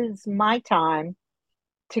this is my time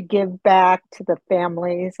to give back to the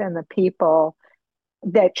families and the people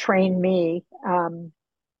that train me. And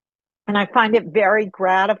I find it very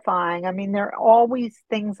gratifying. I mean, there are always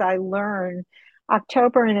things I learn.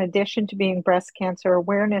 October, in addition to being Breast Cancer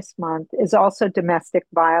Awareness Month, is also Domestic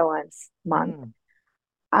Violence Month.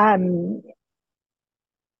 Um,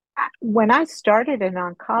 when I started in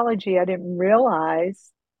oncology, I didn't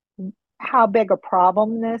realize how big a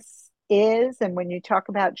problem this is. And when you talk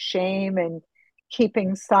about shame and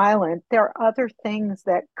keeping silent, there are other things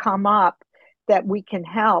that come up that we can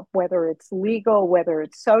help, whether it's legal, whether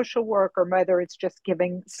it's social work, or whether it's just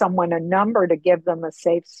giving someone a number to give them a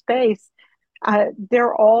safe space. There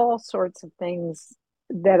are all sorts of things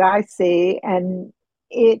that I see, and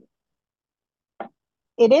it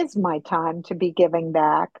it is my time to be giving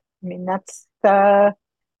back. I mean, that's the,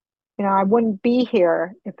 I wouldn't be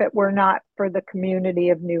here if it were not for the community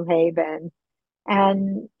of New Haven.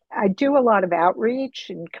 And I do a lot of outreach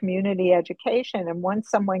and community education. And once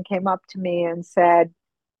someone came up to me and said,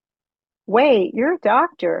 "Wait, you're a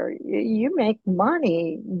doctor. You make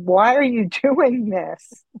money. Why are you doing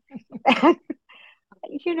this?" And,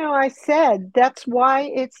 I said, that's why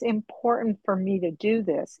it's important for me to do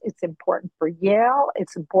this. It's important for Yale.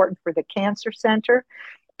 It's important for the Cancer Center,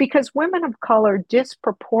 because women of color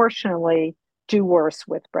disproportionately do worse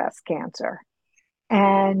with breast cancer.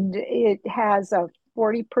 And it has a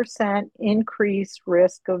 40% increased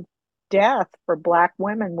risk of death for Black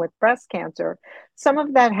women with breast cancer. Some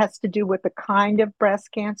of that has to do with the kind of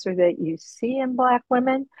breast cancer that you see in Black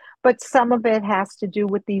women, but some of it has to do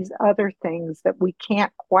with these other things that we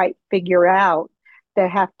can't quite figure out,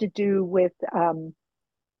 that have to do with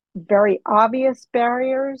very obvious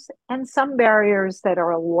barriers and some barriers that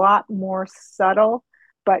are a lot more subtle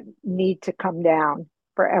but need to come down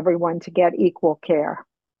for everyone to get equal care.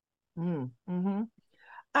 Mm-hmm.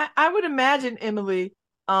 I would imagine, Emily,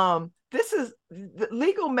 this is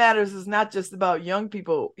legal matters is not just about young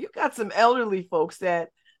people. You got some elderly folks that,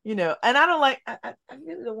 and I don't like, I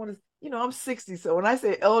really don't want to, I'm 60. So when I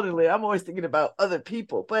say elderly, I'm always thinking about other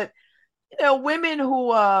people, but, women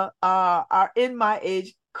who are in my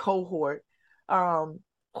age cohort,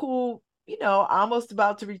 who, almost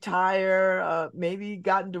about to retire, maybe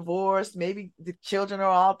gotten divorced, maybe the children are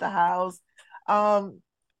out the house.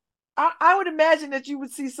 I would imagine that you would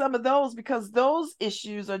see some of those, because those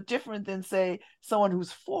issues are different than, say, someone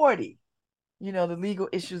who's 40. The legal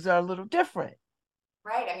issues are a little different.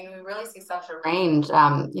 Right. I mean, we really see such a range.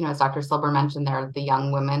 As Dr. Silber mentioned, there are the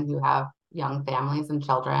young women who have young families and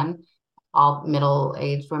children, all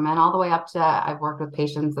middle-aged women, all the way up to, I've worked with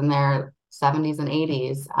patients in their 70s and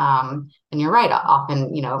 80s. And you're right,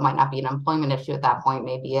 often, it might not be an employment issue at that point.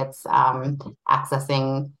 Maybe it's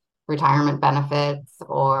accessing retirement benefits,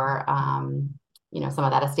 or some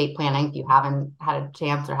of that estate planning. If you haven't had a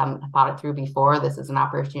chance or haven't thought it through before, this is an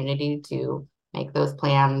opportunity to make those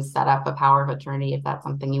plans, set up a power of attorney if that's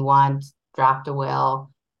something you want, draft a will.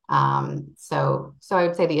 So I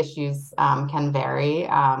would say the issues can vary,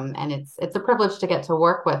 and it's a privilege to get to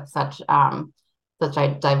work with such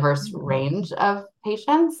a diverse range of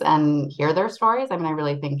patients and hear their stories. I mean, I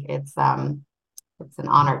really think it's an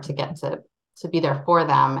honor to get to be there for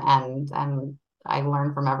them, and I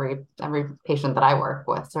learn from every patient that I work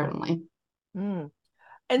with, certainly. Mm.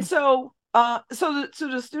 And so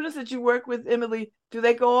the students that you work with, Emily, do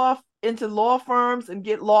they go off into law firms and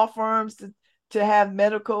get law firms to have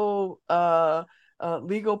medical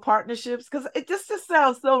legal partnerships? Because it just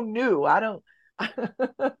sounds so new. I don't.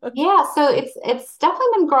 Yeah, so it's definitely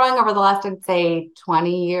been growing over the last, I'd say,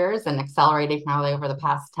 20 years, and accelerating probably over the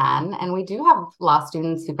past 10. And we do have law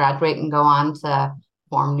students who graduate and go on to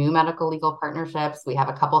form new medical legal partnerships. We have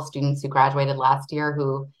a couple of students who graduated last year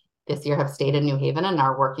who this year have stayed in New Haven and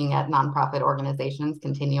are working at nonprofit organizations,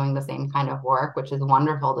 continuing the same kind of work, which is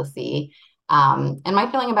wonderful to see. And my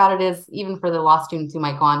feeling about it is, even for the law students who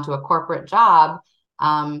might go on to a corporate job,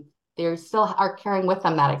 they still are carrying with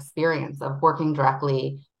them that experience of working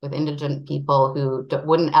directly with indigent people who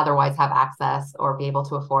wouldn't otherwise have access or be able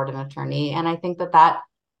to afford an attorney. And I think that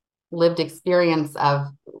lived experience of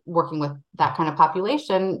working with that kind of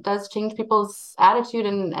population does change people's attitude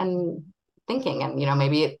and thinking. And,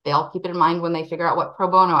 maybe they'll keep it in mind when they figure out what pro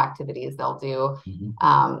bono activities they'll do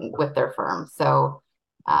with their firm. So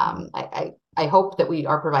I hope that we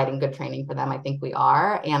are providing good training for them. I think we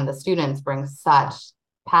are. And the students bring such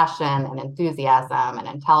passion and enthusiasm and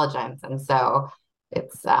intelligence. And so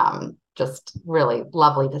it's just really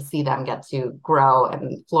lovely to see them get to grow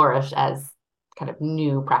and flourish as kind of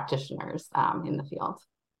new practitioners in the field.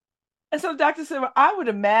 And so, Dr. Silver, I would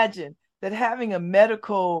imagine that having a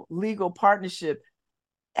medical legal partnership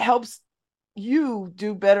helps you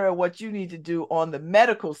do better at what you need to do on the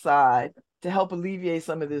medical side to help alleviate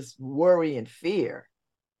some of this worry and fear.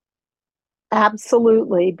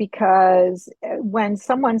 Absolutely, because when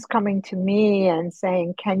someone's coming to me and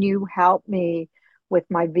saying, "Can you help me with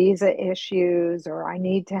my visa issues?" or "I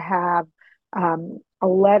need to have a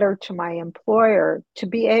letter to my employer," to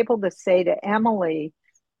be able to say to Emily,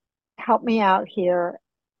 "Help me out here,"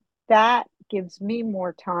 that gives me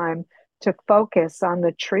more time to focus on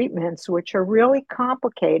the treatments, which are really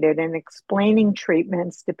complicated, and explaining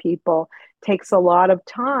treatments to people takes a lot of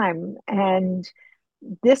time. And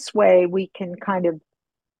this way, we can kind of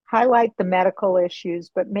highlight the medical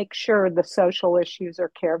issues, but make sure the social issues are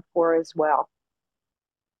cared for as well.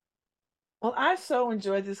 Well, I so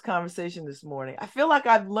enjoyed this conversation this morning. I feel like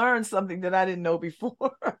I've learned something that I didn't know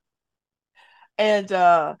before. And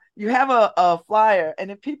you have a flyer, and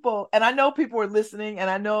if people, and I know people are listening, and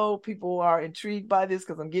I know people are intrigued by this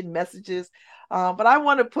because I'm getting messages, but I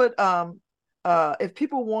want to put if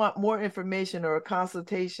people want more information or a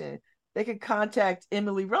consultation, they can contact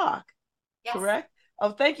Emily Rock. Yes. Correct? Oh,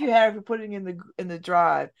 thank you, Harry, for putting in the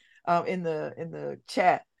drive, in the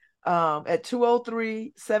chat, at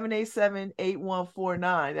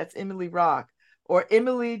 203-787-8149. That's Emily Rock, or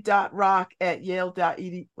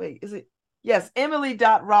emily.rock@yale.edu. Wait, is it? Yes,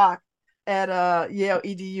 emily.rock at Yale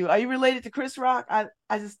EDU. Are you related to Chris Rock? I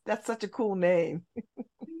just, that's such a cool name.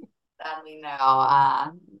 Sadly,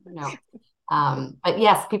 no. But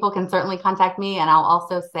yes, people can certainly contact me, and I'll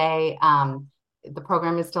also say the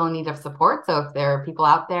program is still in need of support. So if there are people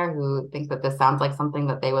out there who think that this sounds like something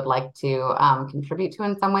that they would like to contribute to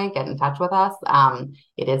in some way, get in touch with us.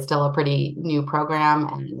 It is still a pretty new program,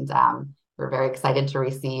 and we're very excited to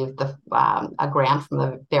receive a grant from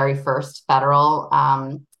the very first federal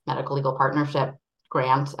medical legal partnership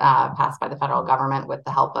grant passed by the federal government with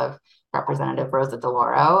the help of Representative Rosa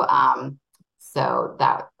DeLauro. So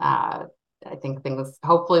that I think things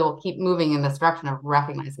hopefully will keep moving in this direction of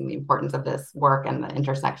recognizing the importance of this work and the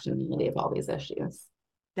intersectionality of all these issues.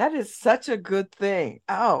 That is such a good thing.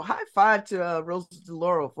 Oh, high five to Rosa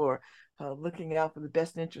DeLauro for looking out for the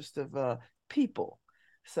best interest of people.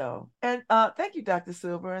 So, and thank you, Dr.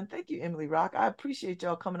 Silver, and thank you, Emily Rock. I appreciate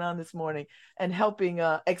y'all coming on this morning and helping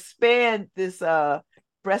expand this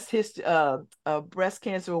breast cancer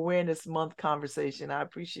awareness month conversation. I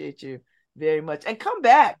appreciate you very much, and come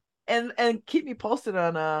back and keep me posted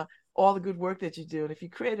on all the good work that you do. And if you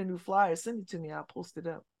create a new flyer, send it to me. I'll post it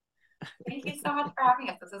up. Thank you so much for having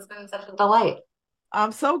us. This has been such a delight.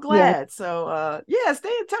 I'm so Yeah, glad. So yeah,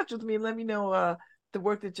 stay in touch with me and let me know the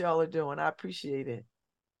work that y'all are doing. I appreciate it.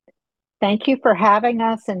 thank you for having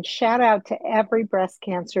us, and shout out to every breast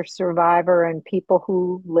cancer survivor and people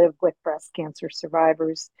who live with breast cancer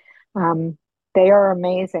survivors. Um, they are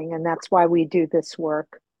amazing, and that's why we do this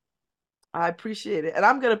work. I appreciate it. And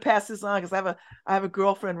I'm gonna pass this on because I have a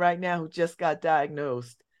girlfriend right now who just got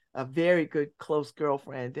diagnosed, a very good close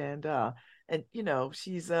girlfriend. And you know,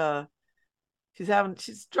 she's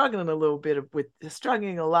struggling a little bit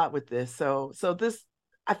struggling a lot with this. So this,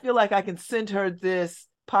 I feel like I can send her this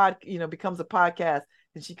becomes a podcast,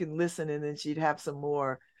 and she can listen, and then she'd have some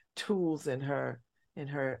more tools in her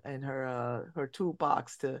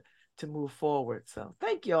toolbox to move forward. So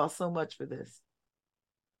thank you all so much for this.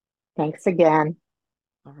 Thanks again.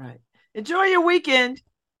 All right. Enjoy your weekend.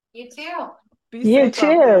 You too. Be You safe out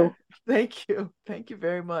there. too. Thank you. Thank you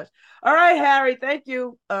very much. All right, Harry. Thank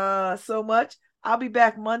you so much. I'll be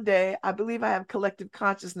back Monday. I believe I have Collective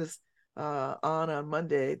Consciousness on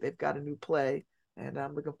Monday. They've got a new play, and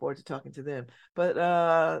I'm looking forward to talking to them. But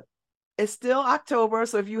it's still October,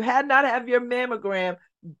 so if you had not have your mammogram,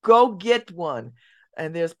 go get one.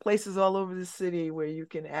 And there's places all over the city where you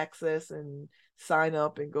can access and sign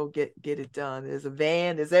up and go get it done. There's a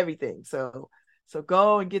van, there's everything. So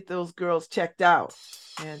go and get those girls checked out.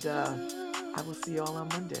 And I will see you all on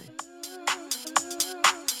Monday.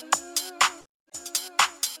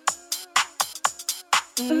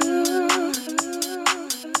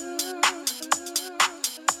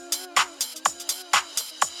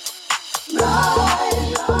 Love.